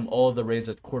become all the rage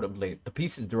at court of late. The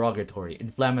piece is derogatory,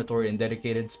 inflammatory, and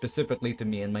dedicated specifically to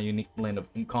me and my unique blend of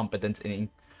incompetence and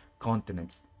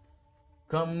incontinence.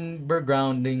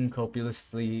 Grounding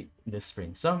copulously this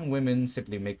spring. Some women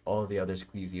simply make all the others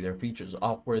queasy. Their features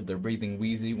awkward, their breathing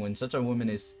wheezy. When such a woman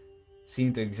is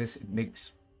seen to exist, it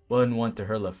makes one want to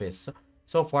hurl a fist.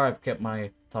 So far, I've kept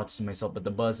my thoughts to myself, but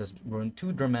the buzz has grown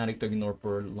too dramatic to ignore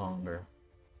for longer.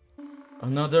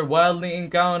 Another wildling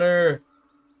encounter!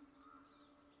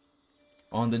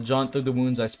 On the jaunt through the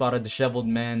wounds, I spot a disheveled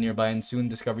man nearby and soon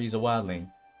discover he's a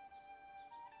wildling.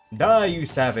 Die, you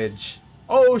savage!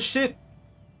 Oh shit!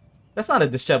 That's not a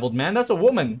disheveled man, that's a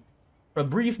woman! For a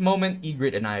brief moment,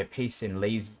 Ygritte and I pace in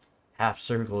lazy half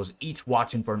circles, each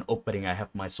watching for an opening. I have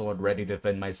my sword ready to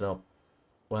defend myself,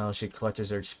 while she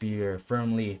clutches her spear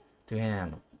firmly to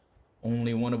hand.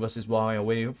 Only one of us is walking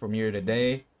away from here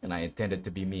today, and I intend it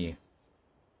to be me.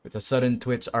 With a sudden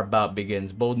twitch, our bout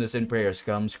begins. Boldness and prayers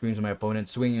come, screams my opponent,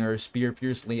 swinging her spear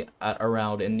fiercely at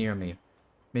around and near me.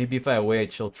 Maybe if I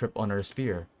wait, she'll trip on her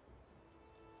spear.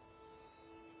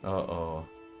 Uh-oh.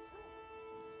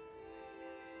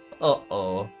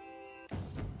 Uh-oh.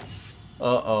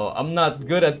 Uh-oh. I'm not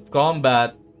good at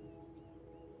combat.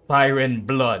 Fire and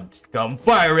blood. Come,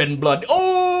 fire and blood.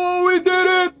 Oh, we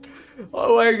did it!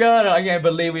 Oh my god, I can't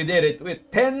believe we did it.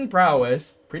 With 10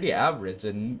 prowess. Pretty average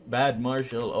and bad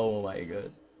martial. Oh my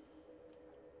god.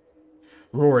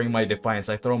 Roaring my defiance,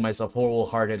 I throw myself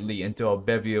wholeheartedly into a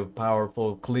bevy of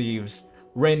powerful cleaves,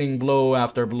 raining blow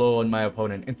after blow on my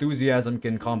opponent. Enthusiasm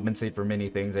can compensate for many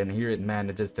things, and here it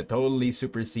manages to totally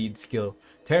supersede skill,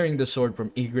 tearing the sword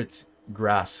from Ygritte's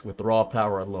grasp with raw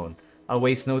power alone. I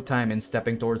waste no time in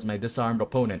stepping towards my disarmed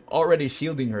opponent, already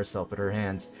shielding herself with her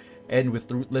hands, and with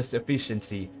ruthless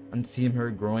efficiency, unseam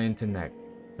her groin to neck.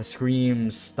 The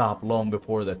screams stop long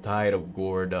before the tide of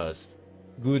gore does.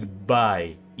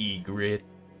 Goodbye, Ygritte.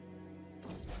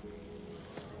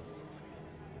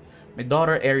 My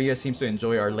daughter Arya seems to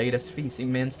enjoy our latest feast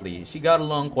immensely. She got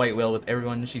along quite well with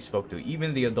everyone she spoke to,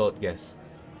 even the adult guests.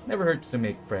 Never hurts to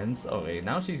make friends. Okay,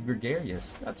 now she's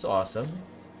gregarious. That's awesome.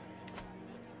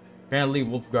 Apparently,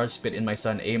 Wulfgar spit in my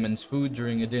son Aemon's food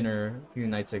during a dinner a few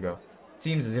nights ago. It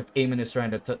seems as if Aemon is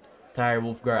trying to tire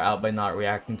Wulfgar out by not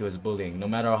reacting to his bullying. No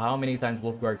matter how many times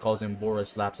Wulfgar calls him Boris,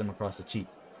 slaps him across the cheek.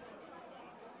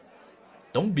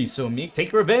 Don't be so meek.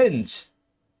 Take revenge!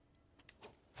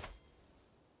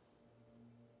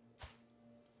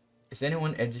 Is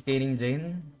anyone educating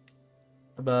Jane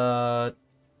about...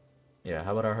 Yeah,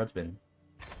 how about our husband?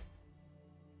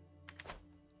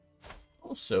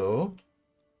 Also...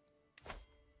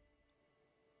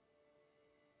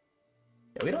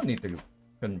 Yeah, we don't need to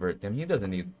convert him. He doesn't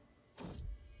need...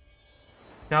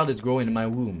 Child is growing in my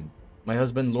womb. My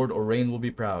husband, Lord Oraine, will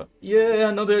be proud. Yeah,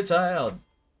 another child!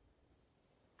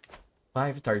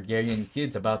 5 Targaryen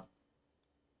kids about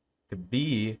to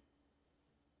be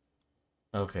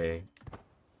Okay.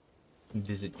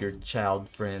 Visit your child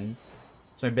friend.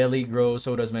 So my belly grows,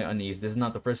 so does my unease. This is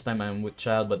not the first time I'm with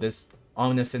child, but this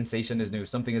ominous sensation is new.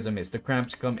 Something is amiss. The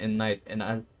cramps come in night,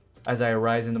 and as I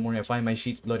arise in the morning, I find my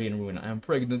sheets bloody and ruined. I am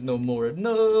pregnant no more.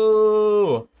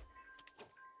 No!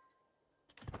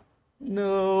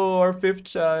 No, our 5th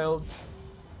child.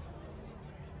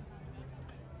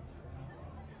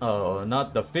 Oh,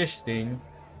 not the fish thing.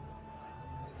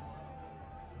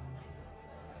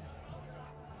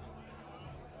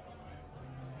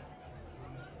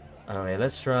 Alright,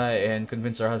 let's try and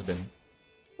convince our husband.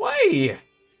 Why?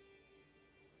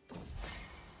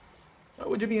 Why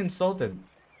would you be insulted?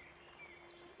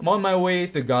 I'm on my way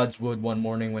to God's Wood one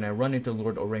morning when I run into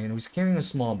Lord Orain, who's carrying a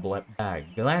small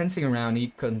bag. Glancing around,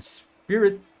 he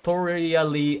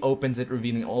conspiratorially opens it,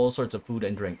 revealing all sorts of food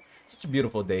and drink. Such a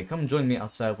beautiful day. Come join me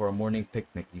outside for a morning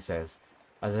picnic, he says.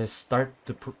 As I start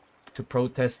to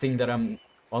protesting that I'm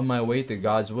on my way to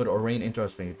God's Wood, Orain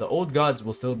interrupts me. The old gods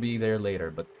will still be there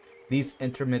later, but these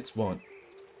intermits won't.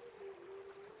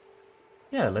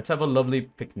 Yeah, let's have a lovely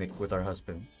picnic with our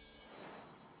husband.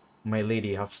 My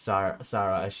lady huffs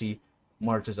Sarah as she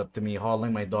marches up to me,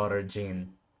 hauling my daughter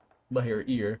Jane by her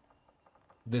ear.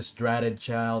 This dreaded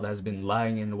child has been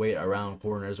lying in wait around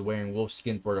corners wearing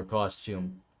wolfskin for a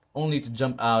costume, only to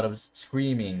jump out of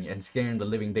screaming and scaring the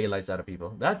living daylights out of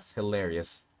people. That's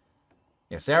hilarious.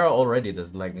 Yeah, Sarah already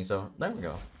doesn't like me, so there we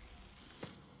go.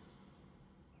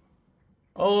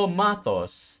 Oh,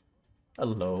 Matos.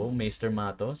 Hello, Maester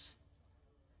Matos.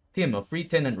 Tim, a free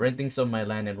tenant renting some of my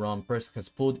land in Rompersk, has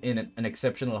pulled in an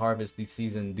exceptional harvest this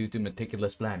season due to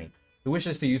meticulous planning. He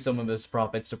wishes to use some of his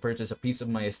profits to purchase a piece of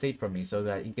my estate from me so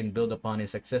that he can build upon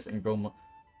his success and grow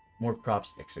more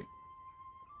crops next week.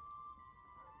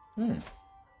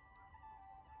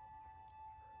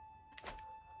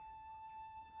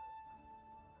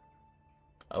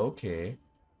 Okay.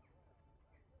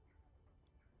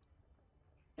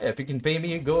 Yeah, if you can pay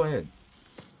me, go ahead.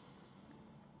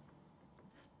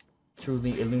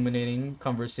 Truly illuminating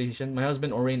conversation. My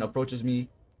husband Orain approaches me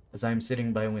as I'm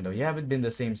sitting by a window. You haven't been the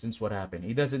same since what happened.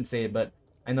 He doesn't say it, but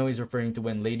I know he's referring to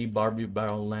when Lady Barbie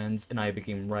Barrowlands and I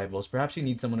became rivals. Perhaps you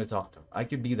need someone to talk to. I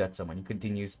could be that someone. He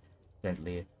continues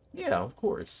gently. Yeah, of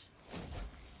course.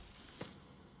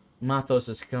 Mathos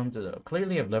has come to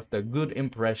clearly have left a good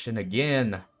impression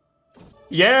again.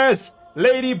 Yes!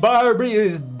 Lady Barbie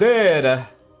is dead!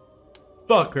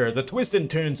 Fuck her. The twists and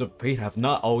turns of fate have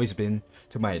not always been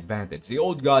to my advantage. The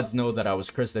old gods know that I was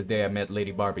cursed the day I met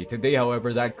Lady Barbie. Today,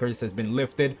 however, that curse has been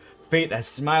lifted. Fate has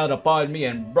smiled upon me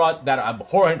and brought that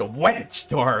abhorrent wench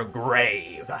to her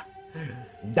grave.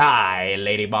 Die,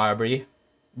 Lady Barbie.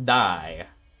 Die.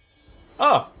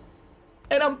 Oh!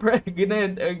 And I'm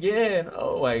pregnant again.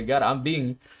 Oh my god, I'm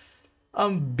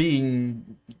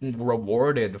being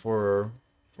rewarded for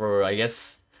I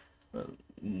guess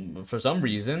for some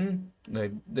reason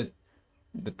the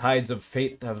tides of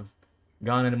fate have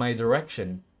gone in my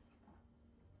direction.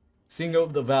 Sing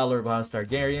of the valor of House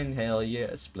Targaryen. Hell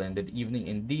yeah, splendid evening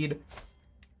indeed.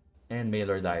 And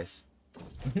Mailer dies.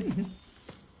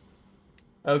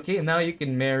 Okay, now you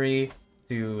can marry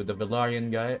to the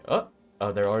Velaryon guy. Oh,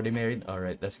 they're already married.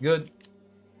 Alright, that's good.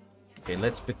 Okay,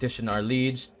 let's petition our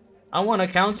liege. I want a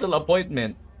council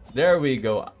appointment. There we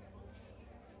go.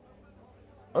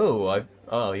 Oh,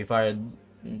 he fired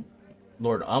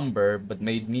Lord Umber, but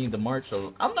made me the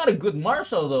marshal. I'm not a good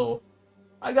marshal, though.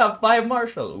 I got 5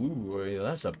 marshal. Ooh,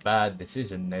 that's a bad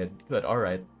decision, Ned. But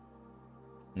alright.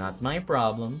 Not my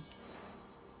problem.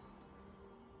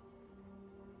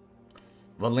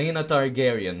 Valena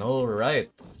Targaryen. Alright.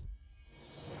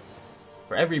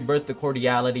 For every birth, the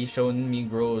cordiality shown me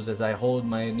grows as I hold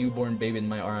my newborn baby in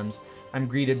my arms. I'm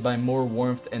greeted by more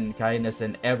warmth and kindness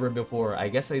than ever before. I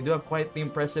guess I do have quite the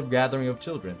impressive gathering of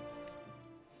children.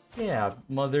 Yeah, I've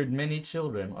mothered many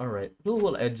children. Alright, who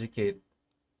will educate?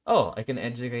 Oh, I can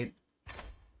educate.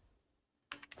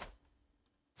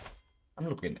 I'm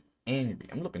looking angry.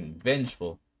 I'm looking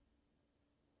vengeful.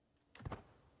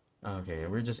 Okay,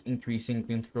 we're just increasing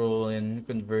control and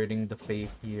converting the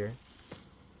faith here.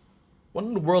 What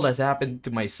in the world has happened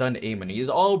to my son Aemon? He is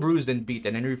all bruised and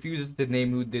beaten and refuses to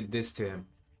name who did this to him.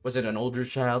 Was it an older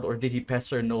child, or did he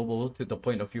pester a noble to the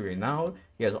point of fury? Now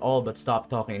he has all but stopped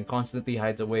talking and constantly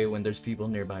hides away when there's people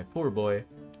nearby. Poor boy.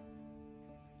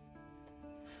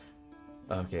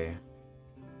 Okay.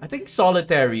 I think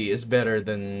solitary is better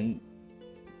than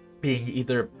being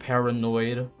either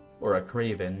paranoid or a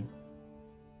craven.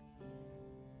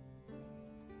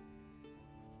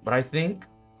 But I think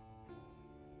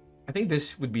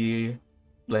this would be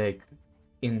like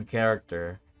in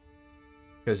character,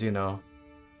 because you know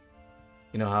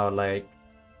how like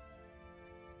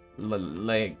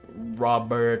like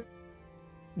Robert,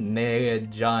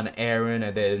 Ned, John, Aaron,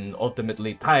 and then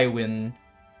ultimately Tywin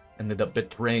ended up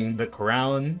betraying the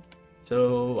crown.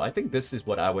 So I think this is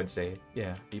what I would say.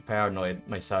 Yeah, be paranoid,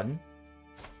 my son.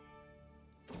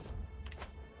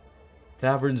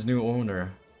 Tavern's new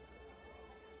owner.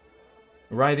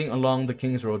 Riding along the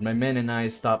King's Road, my men and I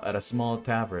stopped at a small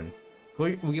tavern.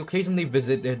 We occasionally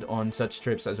visited on such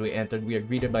trips. As we entered, we are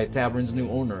greeted by Tavern's new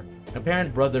owner, an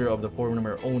apparent brother of the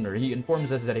former owner. He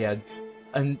informs us that he had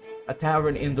a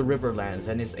tavern in the Riverlands,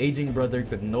 and his aging brother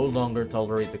could no longer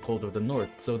tolerate the cold of the north,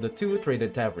 so the two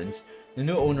traded taverns. The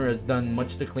new owner has done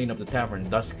much to clean up the tavern.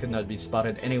 Dust could not be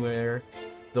spotted anywhere,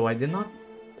 though I did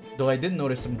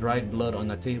notice some dried blood on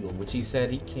the table, which he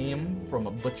said he came from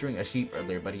butchering a sheep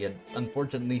earlier, but he had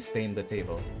unfortunately stained the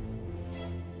table.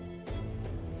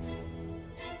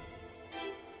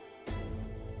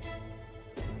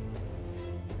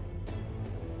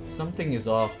 Something is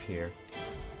off here.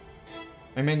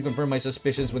 My men confirmed my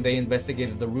suspicions when they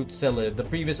investigated the root cellar. The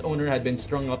previous owner had been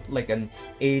strung up like an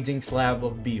aging slab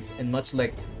of beef, and much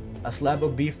like a slab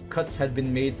of beef, cuts had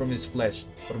been made from his flesh.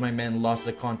 But my men lost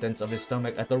the contents of his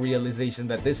stomach at the realization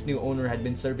that this new owner had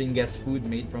been serving guests food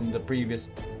made from the previous...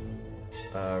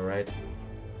 Right.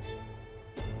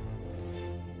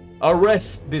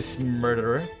 Arrest this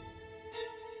murderer.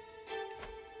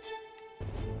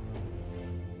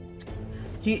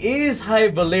 He is High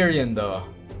Valyrian though.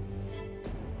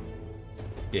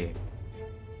 Okay.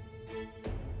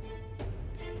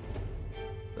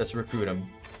 Let's recruit him.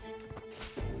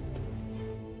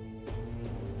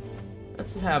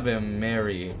 Let's have him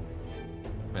marry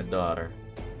my daughter.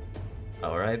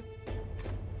 Alright.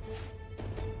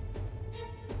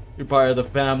 You're part of the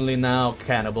family now,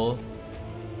 cannibal.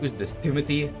 Who's this,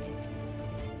 Timothy?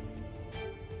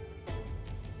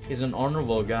 He's an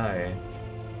honorable guy.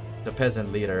 The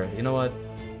peasant leader. You know what?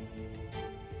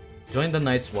 Join the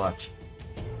Night's Watch.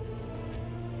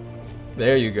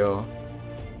 There you go.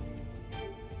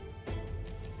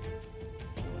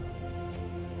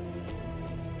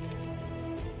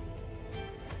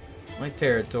 My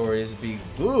territories be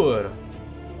good.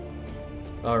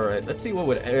 Alright, let's see what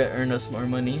would earn us more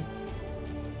money.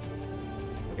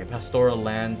 Okay, pastoral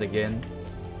lands again.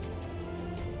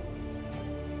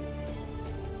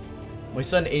 My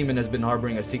son Aemon has been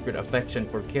harboring a secret affection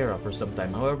for Kara for some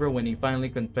time. However, when he finally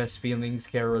confessed feelings,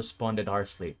 Kara responded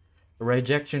harshly. The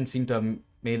rejection seemed to have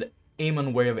made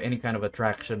Aemon wary of any kind of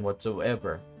attraction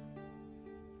whatsoever.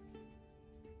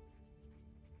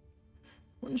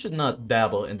 One should not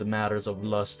dabble in the matters of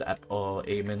lust at all,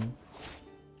 Aemon.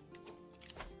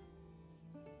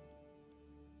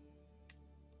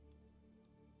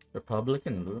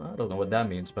 Republican? I don't know what that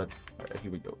means, but alright,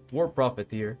 here we go. War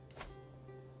Profiteer.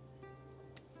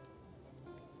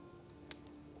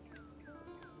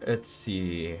 Let's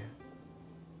see.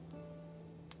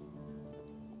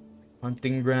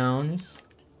 Hunting grounds.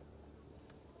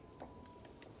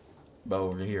 About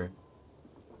over here.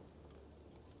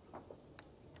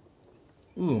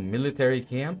 Ooh, military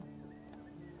camp.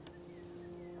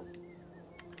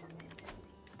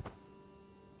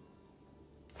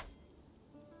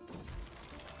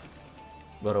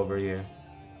 But over here.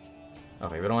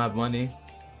 Okay, we don't have money.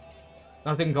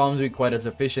 Nothing calms me quite as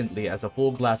efficiently as a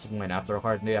full glass of wine after a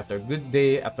hard day, after a good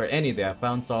day, after any day. I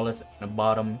found solace in the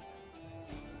bottom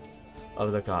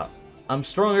of the cup. I'm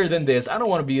stronger than this. I don't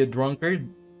want to be a drunkard.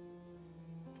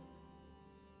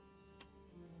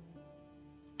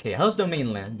 Okay, how's the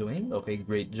mainland doing? Okay,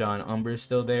 great. John Umber's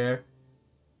still there.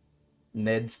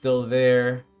 Ned's still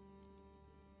there.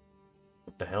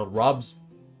 What the hell? Rob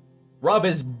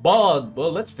is bald.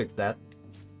 Well, let's fix that.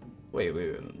 Wait.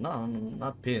 No,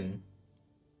 not pin.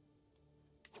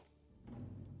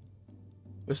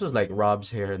 This is like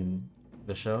Rob's hair in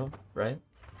the show, right?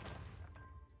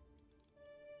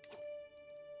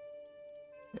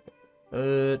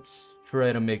 Let's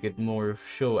try to make it more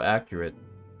show accurate.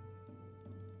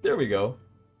 There we go.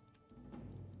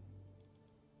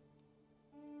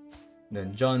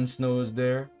 Then Jon Snow's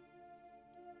there.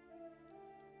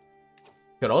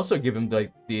 Could also give him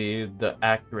like the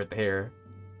accurate hair.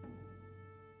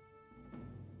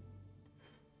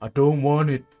 I don't want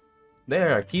it.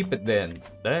 There, keep it then.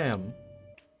 Damn.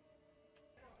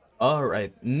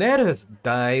 Alright, Ned has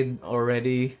died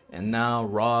already, and now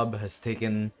Rob has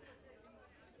taken...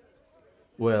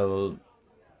 well,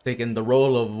 taken the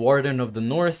role of Warden of the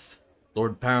North,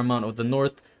 Lord Paramount of the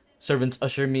North. Servants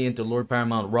usher me into Lord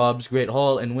Paramount Rob's great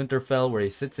hall in Winterfell, where he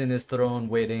sits in his throne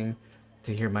waiting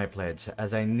to hear my pledge.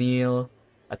 As I kneel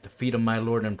at the feet of my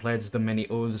lord and pledge the many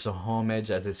oaths of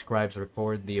homage as his scribes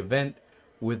record the event,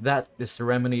 With that, this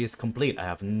ceremony is complete. I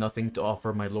have nothing to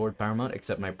offer my Lord Paramount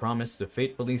except my promise to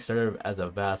faithfully serve as a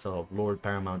vassal of Lord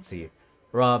Paramount C.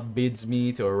 Rob bids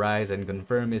me to arise and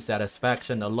confirm his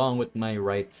satisfaction along with my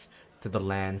rights to the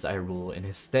lands I rule in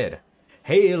his stead.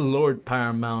 Hail Lord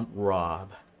Paramount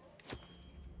Rob.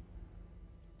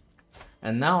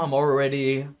 And now I'm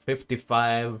already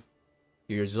 55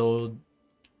 years old.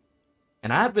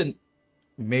 And I haven't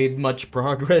made much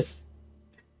progress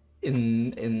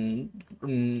in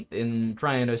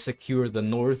trying to secure the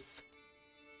North,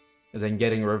 and then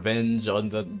getting revenge on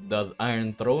the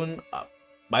Iron Throne.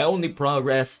 My only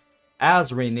progress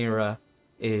as Rhaenyra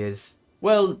is,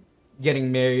 well,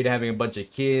 getting married, having a bunch of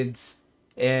kids,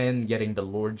 and getting the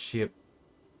lordship,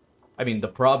 I mean the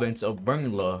province of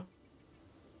Bernla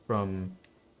from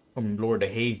Lord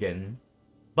Hagen.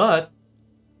 But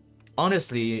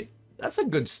honestly, that's a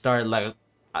good start. Like,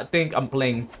 I think I'm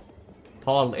playing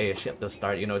tall-ish at the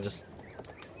start, you know, just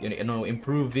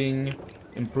improving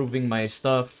my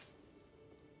stuff,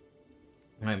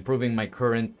 improving my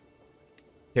current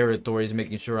territories,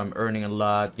 making sure I'm earning a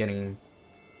lot, getting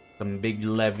some big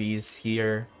levies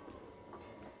here.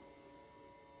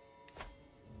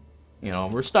 You know,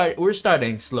 we're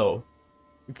starting slow.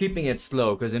 We're keeping it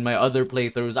slow, because in my other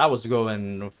playthroughs I was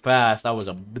going fast. I was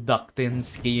abducting,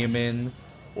 scheming,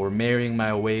 or marrying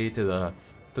my way to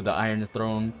the Iron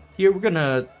Throne. Here we're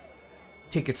gonna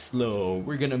take it slow.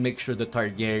 We're gonna make sure the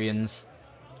Targaryens,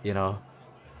 you know,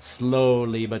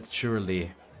 slowly but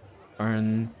surely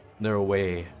earn their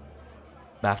way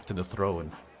back to the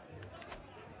throne.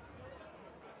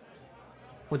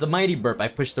 With a mighty burp, I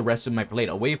push the rest of my plate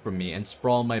away from me and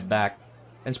sprawl back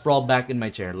in my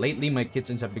chair. Lately, my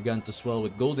kitchens have begun to swell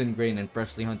with golden grain and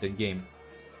freshly hunted game,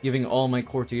 giving all my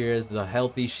courtiers the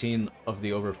healthy sheen of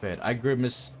the overfed. I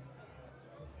grimace.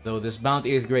 Though this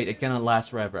bounty is great, it cannot last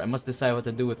forever. I must decide what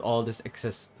to do with all this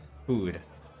excess food.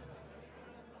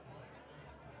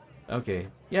 Okay,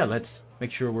 yeah, let's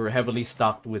make sure we're heavily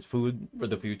stocked with food for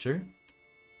the future.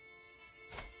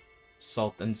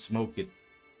 Salt and smoke it.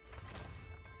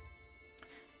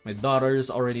 My daughter's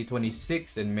already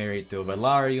 26 and married to a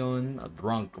Velaryon, a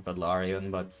drunk Velaryon,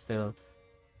 but still.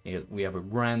 We have a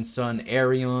grandson,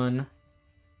 Aerion.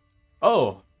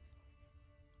 Oh!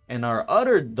 And our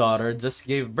other daughter just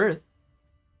gave birth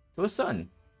to a son.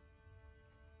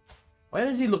 Why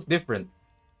does he look different?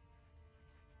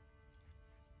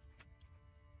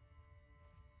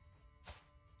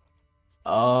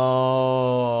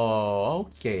 Oh,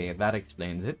 okay, that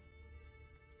explains it.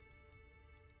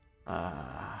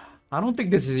 I don't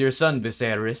think this is your son,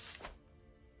 Viserys.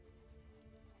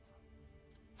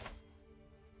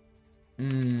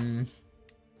 I'm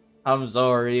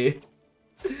sorry.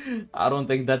 I don't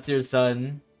think that's your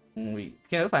son. We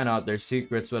can't find out their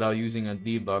secrets without using a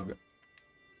debug.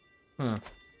 Huh.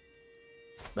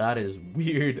 That is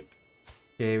weird.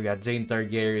 Okay, we got Jane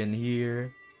Targaryen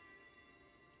here.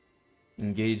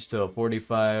 Engaged to a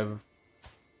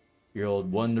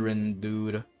 45-year-old wandering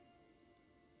dude.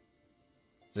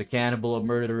 He's a cannibal, a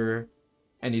murderer,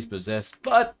 and he's possessed.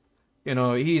 But, you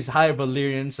know, he's high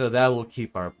Valyrian, so that will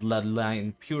keep our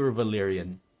bloodline pure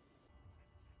Valyrian.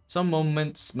 Some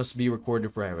moments must be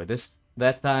recorded forever.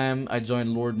 That time I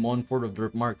joined Lord Montfort of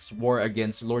Driftmark's war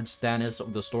against Lord Stannis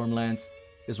of the Stormlands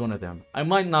is one of them. I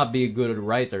might not be a good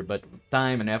writer, but with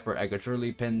time and effort I could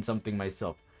surely pen something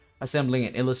myself. Assembling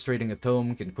and illustrating a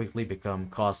tome can quickly become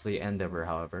costly endeavor,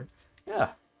 however. Yeah.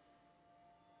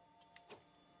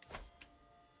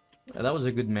 That was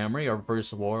a good memory. Our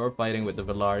first war, fighting with the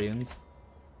Velaryons.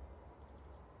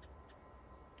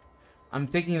 I'm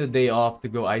taking the day off to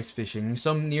go ice fishing.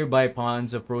 Some nearby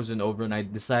ponds have frozen over, and I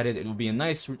decided it would be a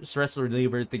nice stress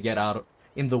reliever to get out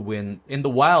in the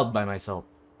wild by myself.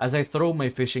 As I throw my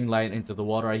fishing line into the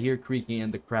water, I hear creaking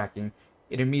and the cracking.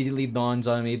 It immediately dawns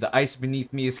on me. The ice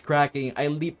beneath me is cracking. I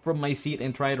leap from my seat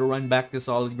and try to run back to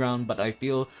solid ground, but I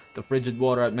feel the frigid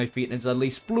water at my feet and suddenly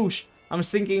sploosh! I'm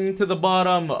sinking to the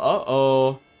bottom.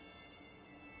 Uh-oh.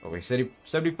 Okay,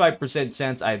 75%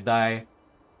 chance I die.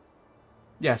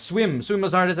 Yeah, swim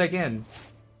as hard as I can.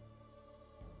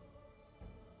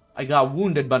 I got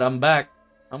wounded, but I'm back.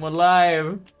 I'm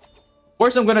alive. Of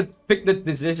course I'm gonna pick the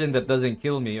decision that doesn't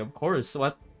kill me. Of course,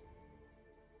 what?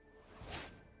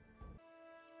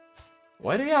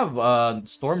 Why do you have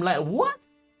Stormland? What?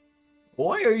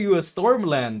 Why are you a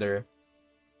Stormlander?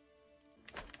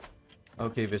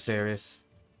 Okay, Viserys.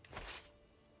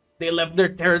 They left their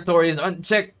territories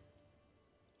unchecked.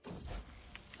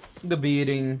 The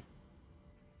beating.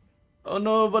 Oh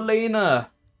no, Valena!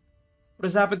 What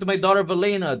has happened to my daughter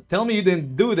Valena? Tell me you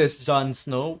didn't do this, Jon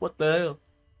Snow. What the hell?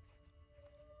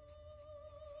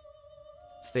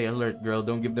 Stay alert, girl.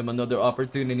 Don't give them another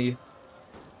opportunity.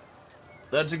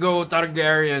 Let's go,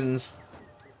 Targaryens.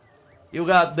 You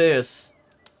got this.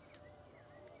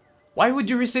 Why would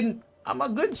you rescind? I'm a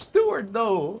good steward,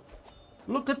 though.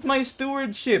 Look at my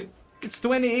stewardship. It's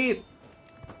 28.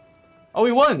 Oh,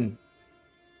 we won.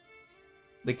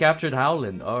 They captured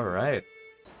Howland. Alright.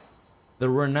 The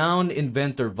renowned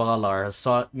inventor Valar has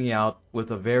sought me out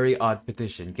with a very odd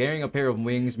petition, carrying a pair of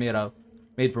wings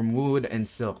made from wood and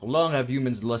silk. Long have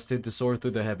humans lusted to soar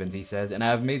through the heavens, he says, and I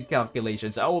have made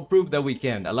calculations. I will prove that we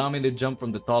can. Allow me to jump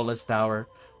from the tallest tower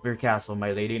of your castle,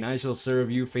 my lady, and I shall serve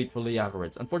you faithfully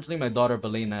afterwards. Unfortunately, my daughter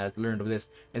Valena has learned of this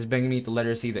and is begging me to let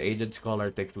her see the aged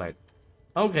scholar take flight.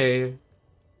 Okay.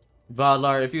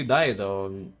 Valar, if you die,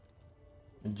 though,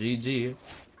 GG.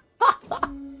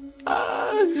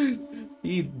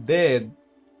 He dead.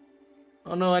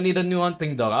 Oh no, I need a new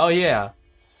hunting dog. Oh yeah.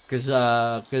 Cause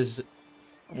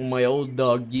my old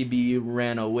dog Gibby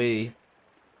ran away.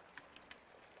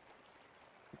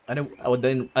 I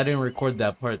didn't record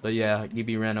that part, but yeah,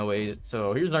 Gibby ran away.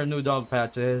 So here's our new dog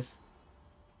patches.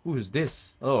 Who's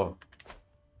this? Oh.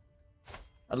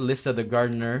 Alyssa the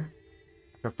gardener.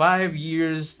 For 5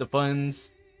 years, the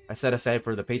funds I set aside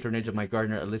for the patronage of my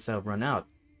gardener Alyssa have run out.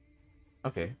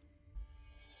 Okay.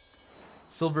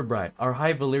 Silver Bride. Our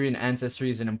high Valyrian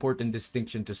ancestry is an important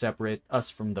distinction to separate us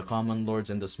from the common lords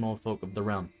and the small folk of the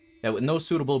realm. Yet with no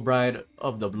suitable bride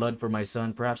of the blood for my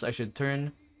son, perhaps I should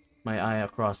turn my eye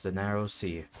across the narrow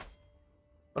sea.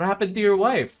 What happened to your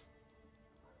wife?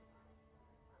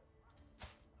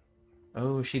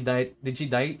 Oh, she died. Did she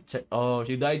die? Oh,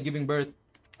 she died giving birth.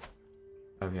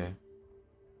 Okay.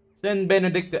 Send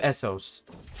Benedict to Essos.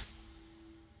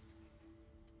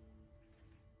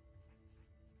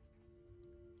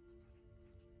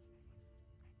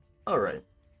 Alright.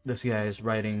 This guy is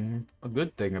writing a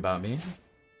good thing about me.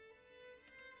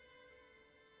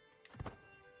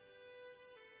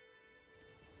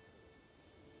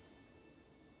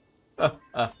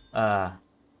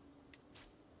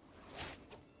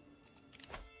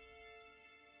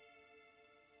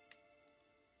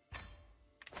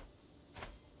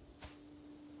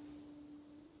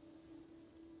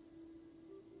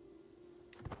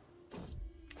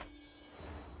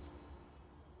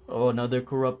 Oh, another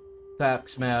corrupt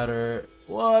tax matter.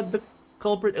 What? The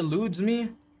culprit eludes me?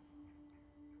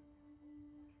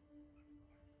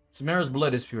 Samara's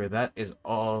blood is pure. That is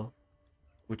all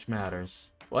which matters.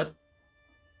 What?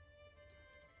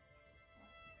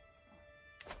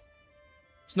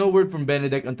 There's no word from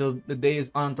Benedict until the day his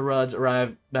entourage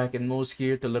arrived back in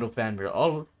Moskir to Little Fanvir.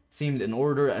 All seemed in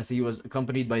order as he was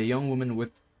accompanied by a young woman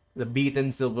with the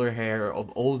beaten silver hair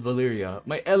of old Valyria.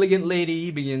 My elegant lady,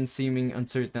 he began seeming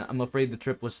uncertain. I'm afraid the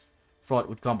trip was fraught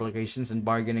with complications and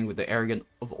bargaining with the arrogant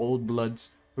of old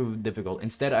bloods proved difficult.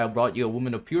 Instead, I brought you a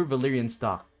woman of pure Valyrian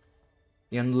stock,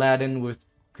 the unladen with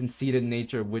conceited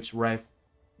nature which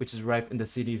is rife in the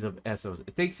cities of Essos.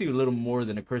 It takes you a little more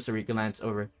than a cursory glance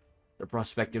over the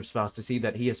prospective spouse to see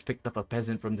that he has picked up a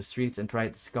peasant from the streets and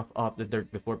tried to scuff off the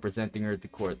dirt before presenting her to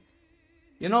court.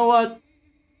 You know what?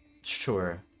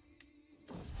 Sure.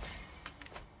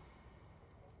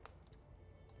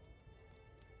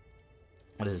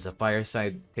 What is this, a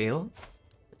fireside tale?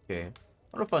 Okay.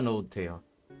 What if an old tale?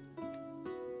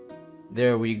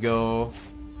 There we go.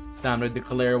 It's time to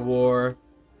declare war.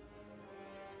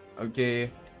 Okay.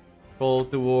 Call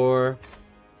to war.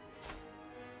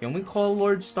 Can we call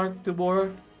Lord Stark to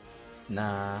war?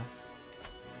 Nah.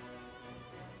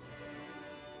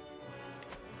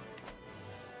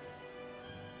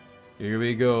 Here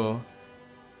we go.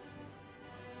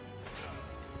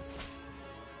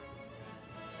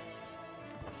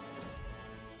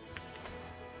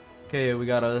 Okay, we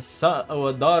got a son,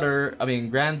 a daughter,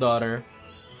 granddaughter.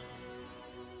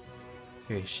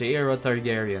 Okay, Shaira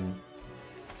Targaryen.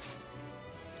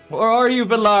 Where are you,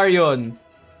 Velaryon?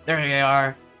 There they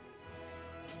are.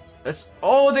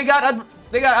 Oh, they got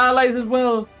allies as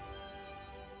well.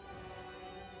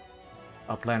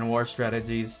 I'll plan war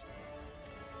strategies.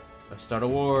 Let's start a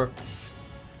war.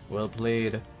 Well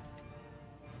played.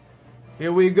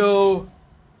 Here we go.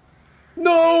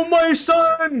 No, my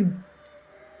son!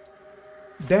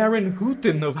 Darren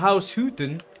Hooton of House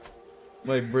Hooton.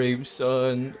 My brave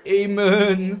son.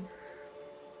 Aemon.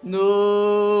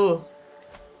 No.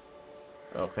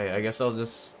 Okay, I guess I'll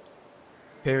just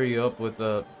pair you up with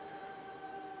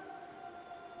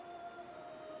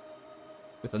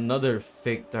another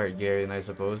fake Targaryen, I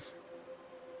suppose.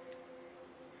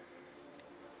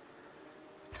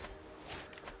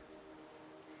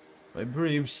 My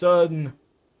brave son.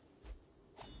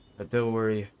 But don't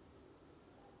worry.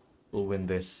 We'll win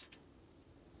this.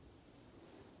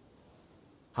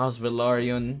 House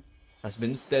Velaryon has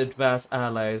been steadfast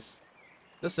allies.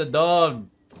 Just a dog.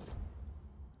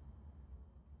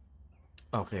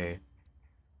 Okay.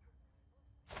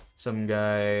 Some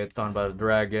guy talking about a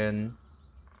dragon.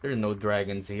 There are no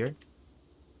dragons here.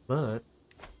 But,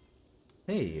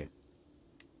 hey.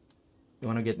 You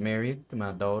wanna get married to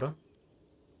my daughter?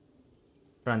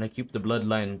 Trying to keep the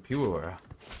bloodline pure.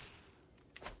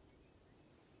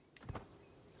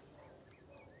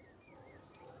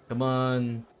 Come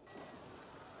on.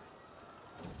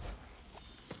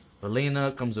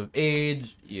 Helena comes of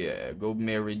age. Yeah, go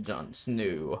marry Jon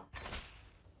Snow.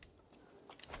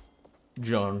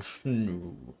 Jon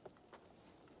Snow.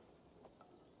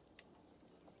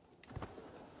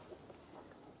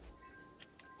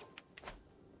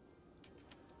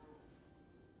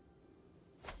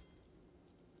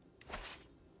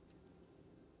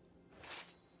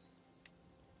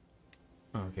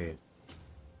 Okay.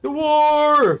 The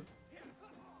war!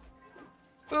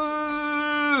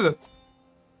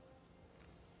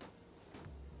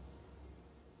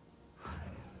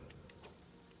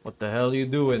 What the hell are you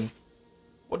doing?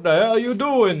 What the hell are you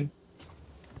doing?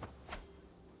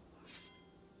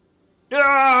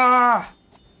 Yeah!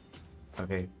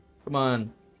 Okay, come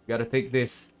on. Gotta take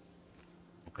this.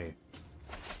 Okay.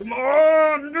 Come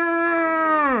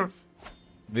on!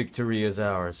 Victory is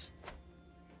ours.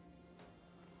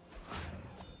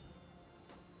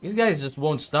 These guys just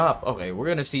won't stop. Okay, we're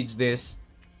gonna siege this.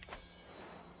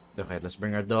 Okay, let's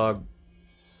bring our dog.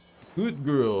 Good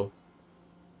girl.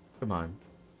 Come on.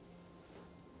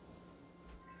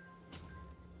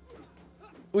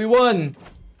 We won!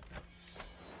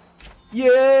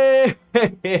 Yay!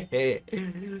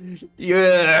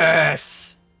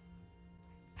 Yes!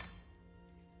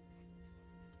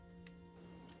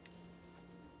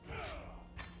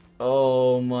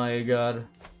 Oh my god.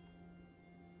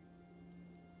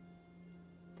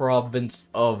 Province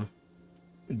of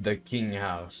the King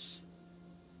House.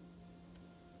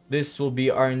 This will be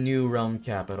our new realm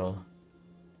capital.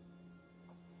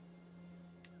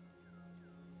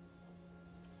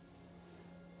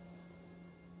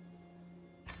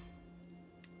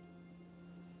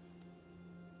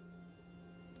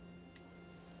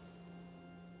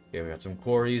 Okay, we got some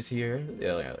quarries here.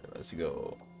 Yeah, let's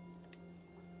go.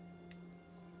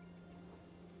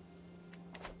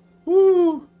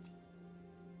 Woo!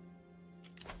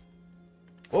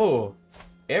 Oh,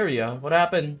 area. What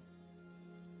happened?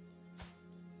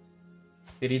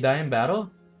 Did he die in battle?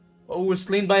 Oh, was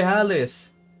slain by Hallis.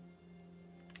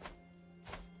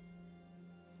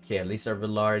 Okay, at least our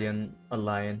Velaryon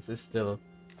alliance is still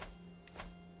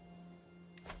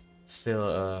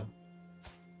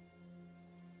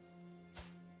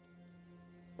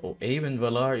Oh, Aemon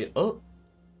Velaryon. Oh.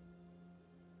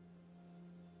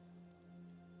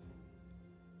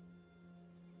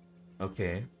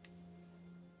 Okay.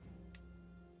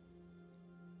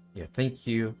 Yeah, thank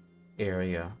you,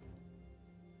 area.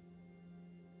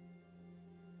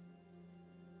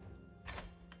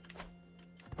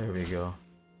 There we go.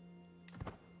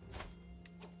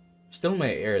 Still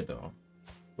my heir though.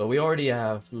 But we already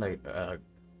have like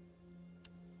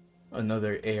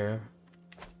another heir.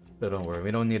 So don't worry, we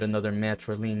don't need another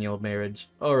matrilineal marriage.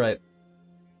 Alright.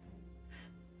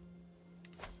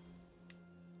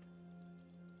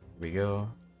 Here we go.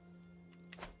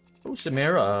 Oh,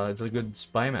 Samara is a good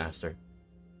spy master.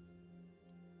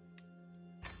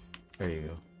 There you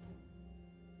go.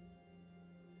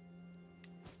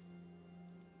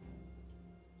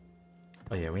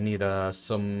 Oh yeah, we need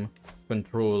some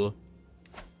control.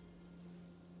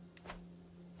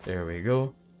 There we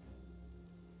go.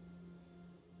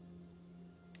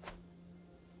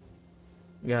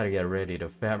 Gotta get ready to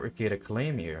fabricate a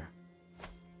claim here.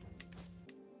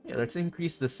 Yeah, let's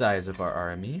increase the size of our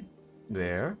army.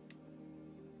 There.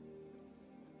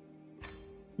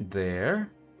 There.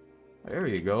 There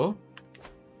you go.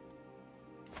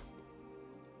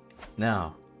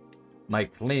 Now, my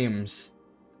claims.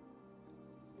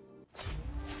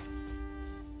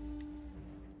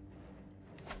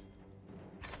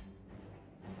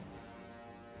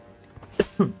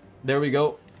 There we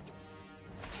go.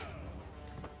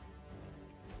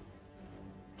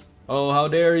 Oh, how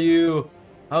dare you!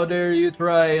 How dare you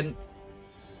try and...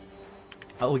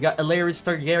 Oh, we got Alarys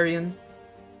Targaryen.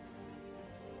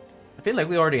 I feel like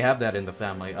we already have that in the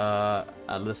family.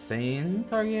 Alysanne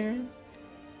Targaryen?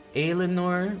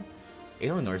 Aelinor?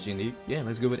 Aelinor's unique. Yeah,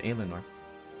 let's go with Aelinor.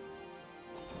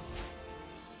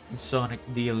 Sonic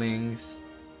dealings.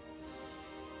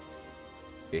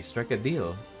 Okay, strike a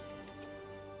deal.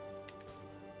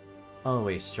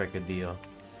 Always strike a deal.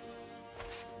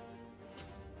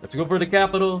 Let's go for the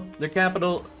capital. The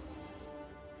capital.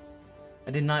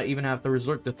 I did not even have to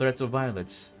resort to threats of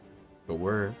violence. But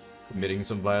we're committing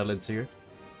some violence here.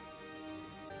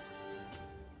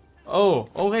 Oh,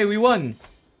 okay, we won.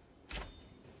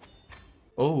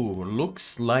 Oh,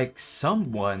 looks like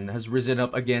someone has risen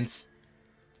up against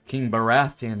King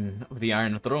Baratheon of the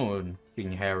Iron Throne,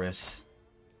 King Harris.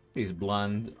 He's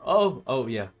blonde. Oh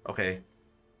yeah, okay.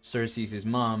 Cersei's his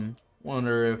mom.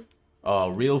 Wonder if... Oh,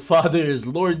 real father is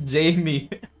Lord Jaime.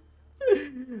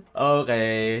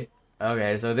 Okay.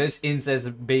 Okay, so this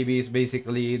incest baby is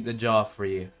basically the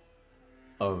Joffrey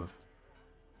of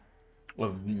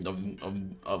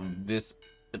this.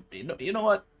 You know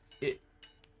what?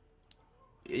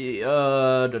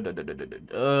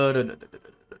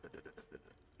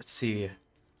 Let's see.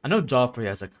 I know Joffrey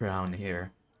has a crown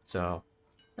here, so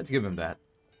let's give him that.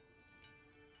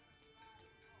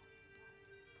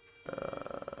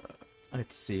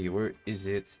 Let's see, where is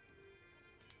it?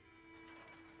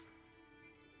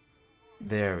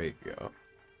 There we go.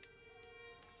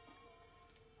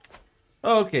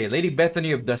 Okay, Lady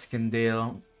Bethany of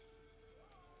Duskendale.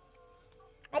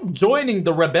 I'm joining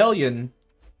the rebellion.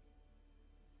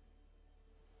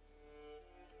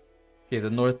 Okay, the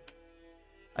North.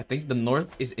 I think the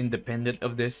North is independent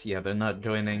of this. Yeah, they're not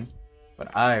joining.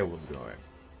 But I will join.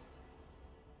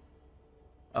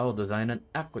 I will design an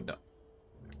aqueduct.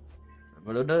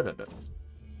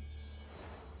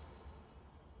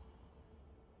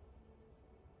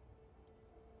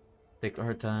 Take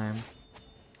our time.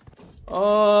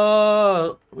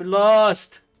 Oh, we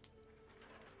lost.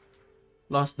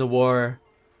 Lost the war.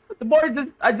 The war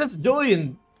I just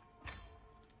joined.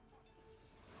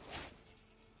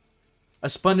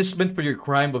 As punishment for your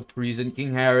crime of treason,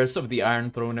 King Harris of the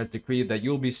Iron Throne has decreed that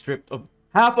you'll be stripped of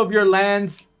half of your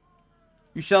lands.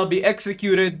 You shall be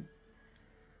executed.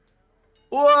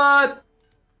 What?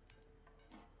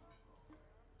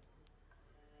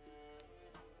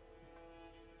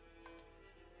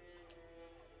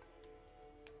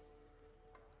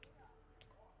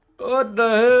 What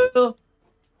the hell?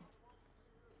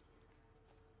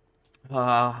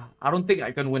 I don't think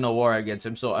I can win a war against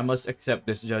him, so I must accept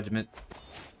this judgment.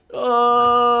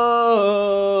 Oh,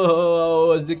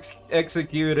 I was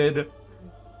executed.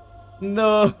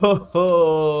 No.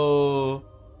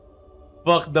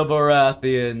 Fuck the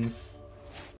Baratheons.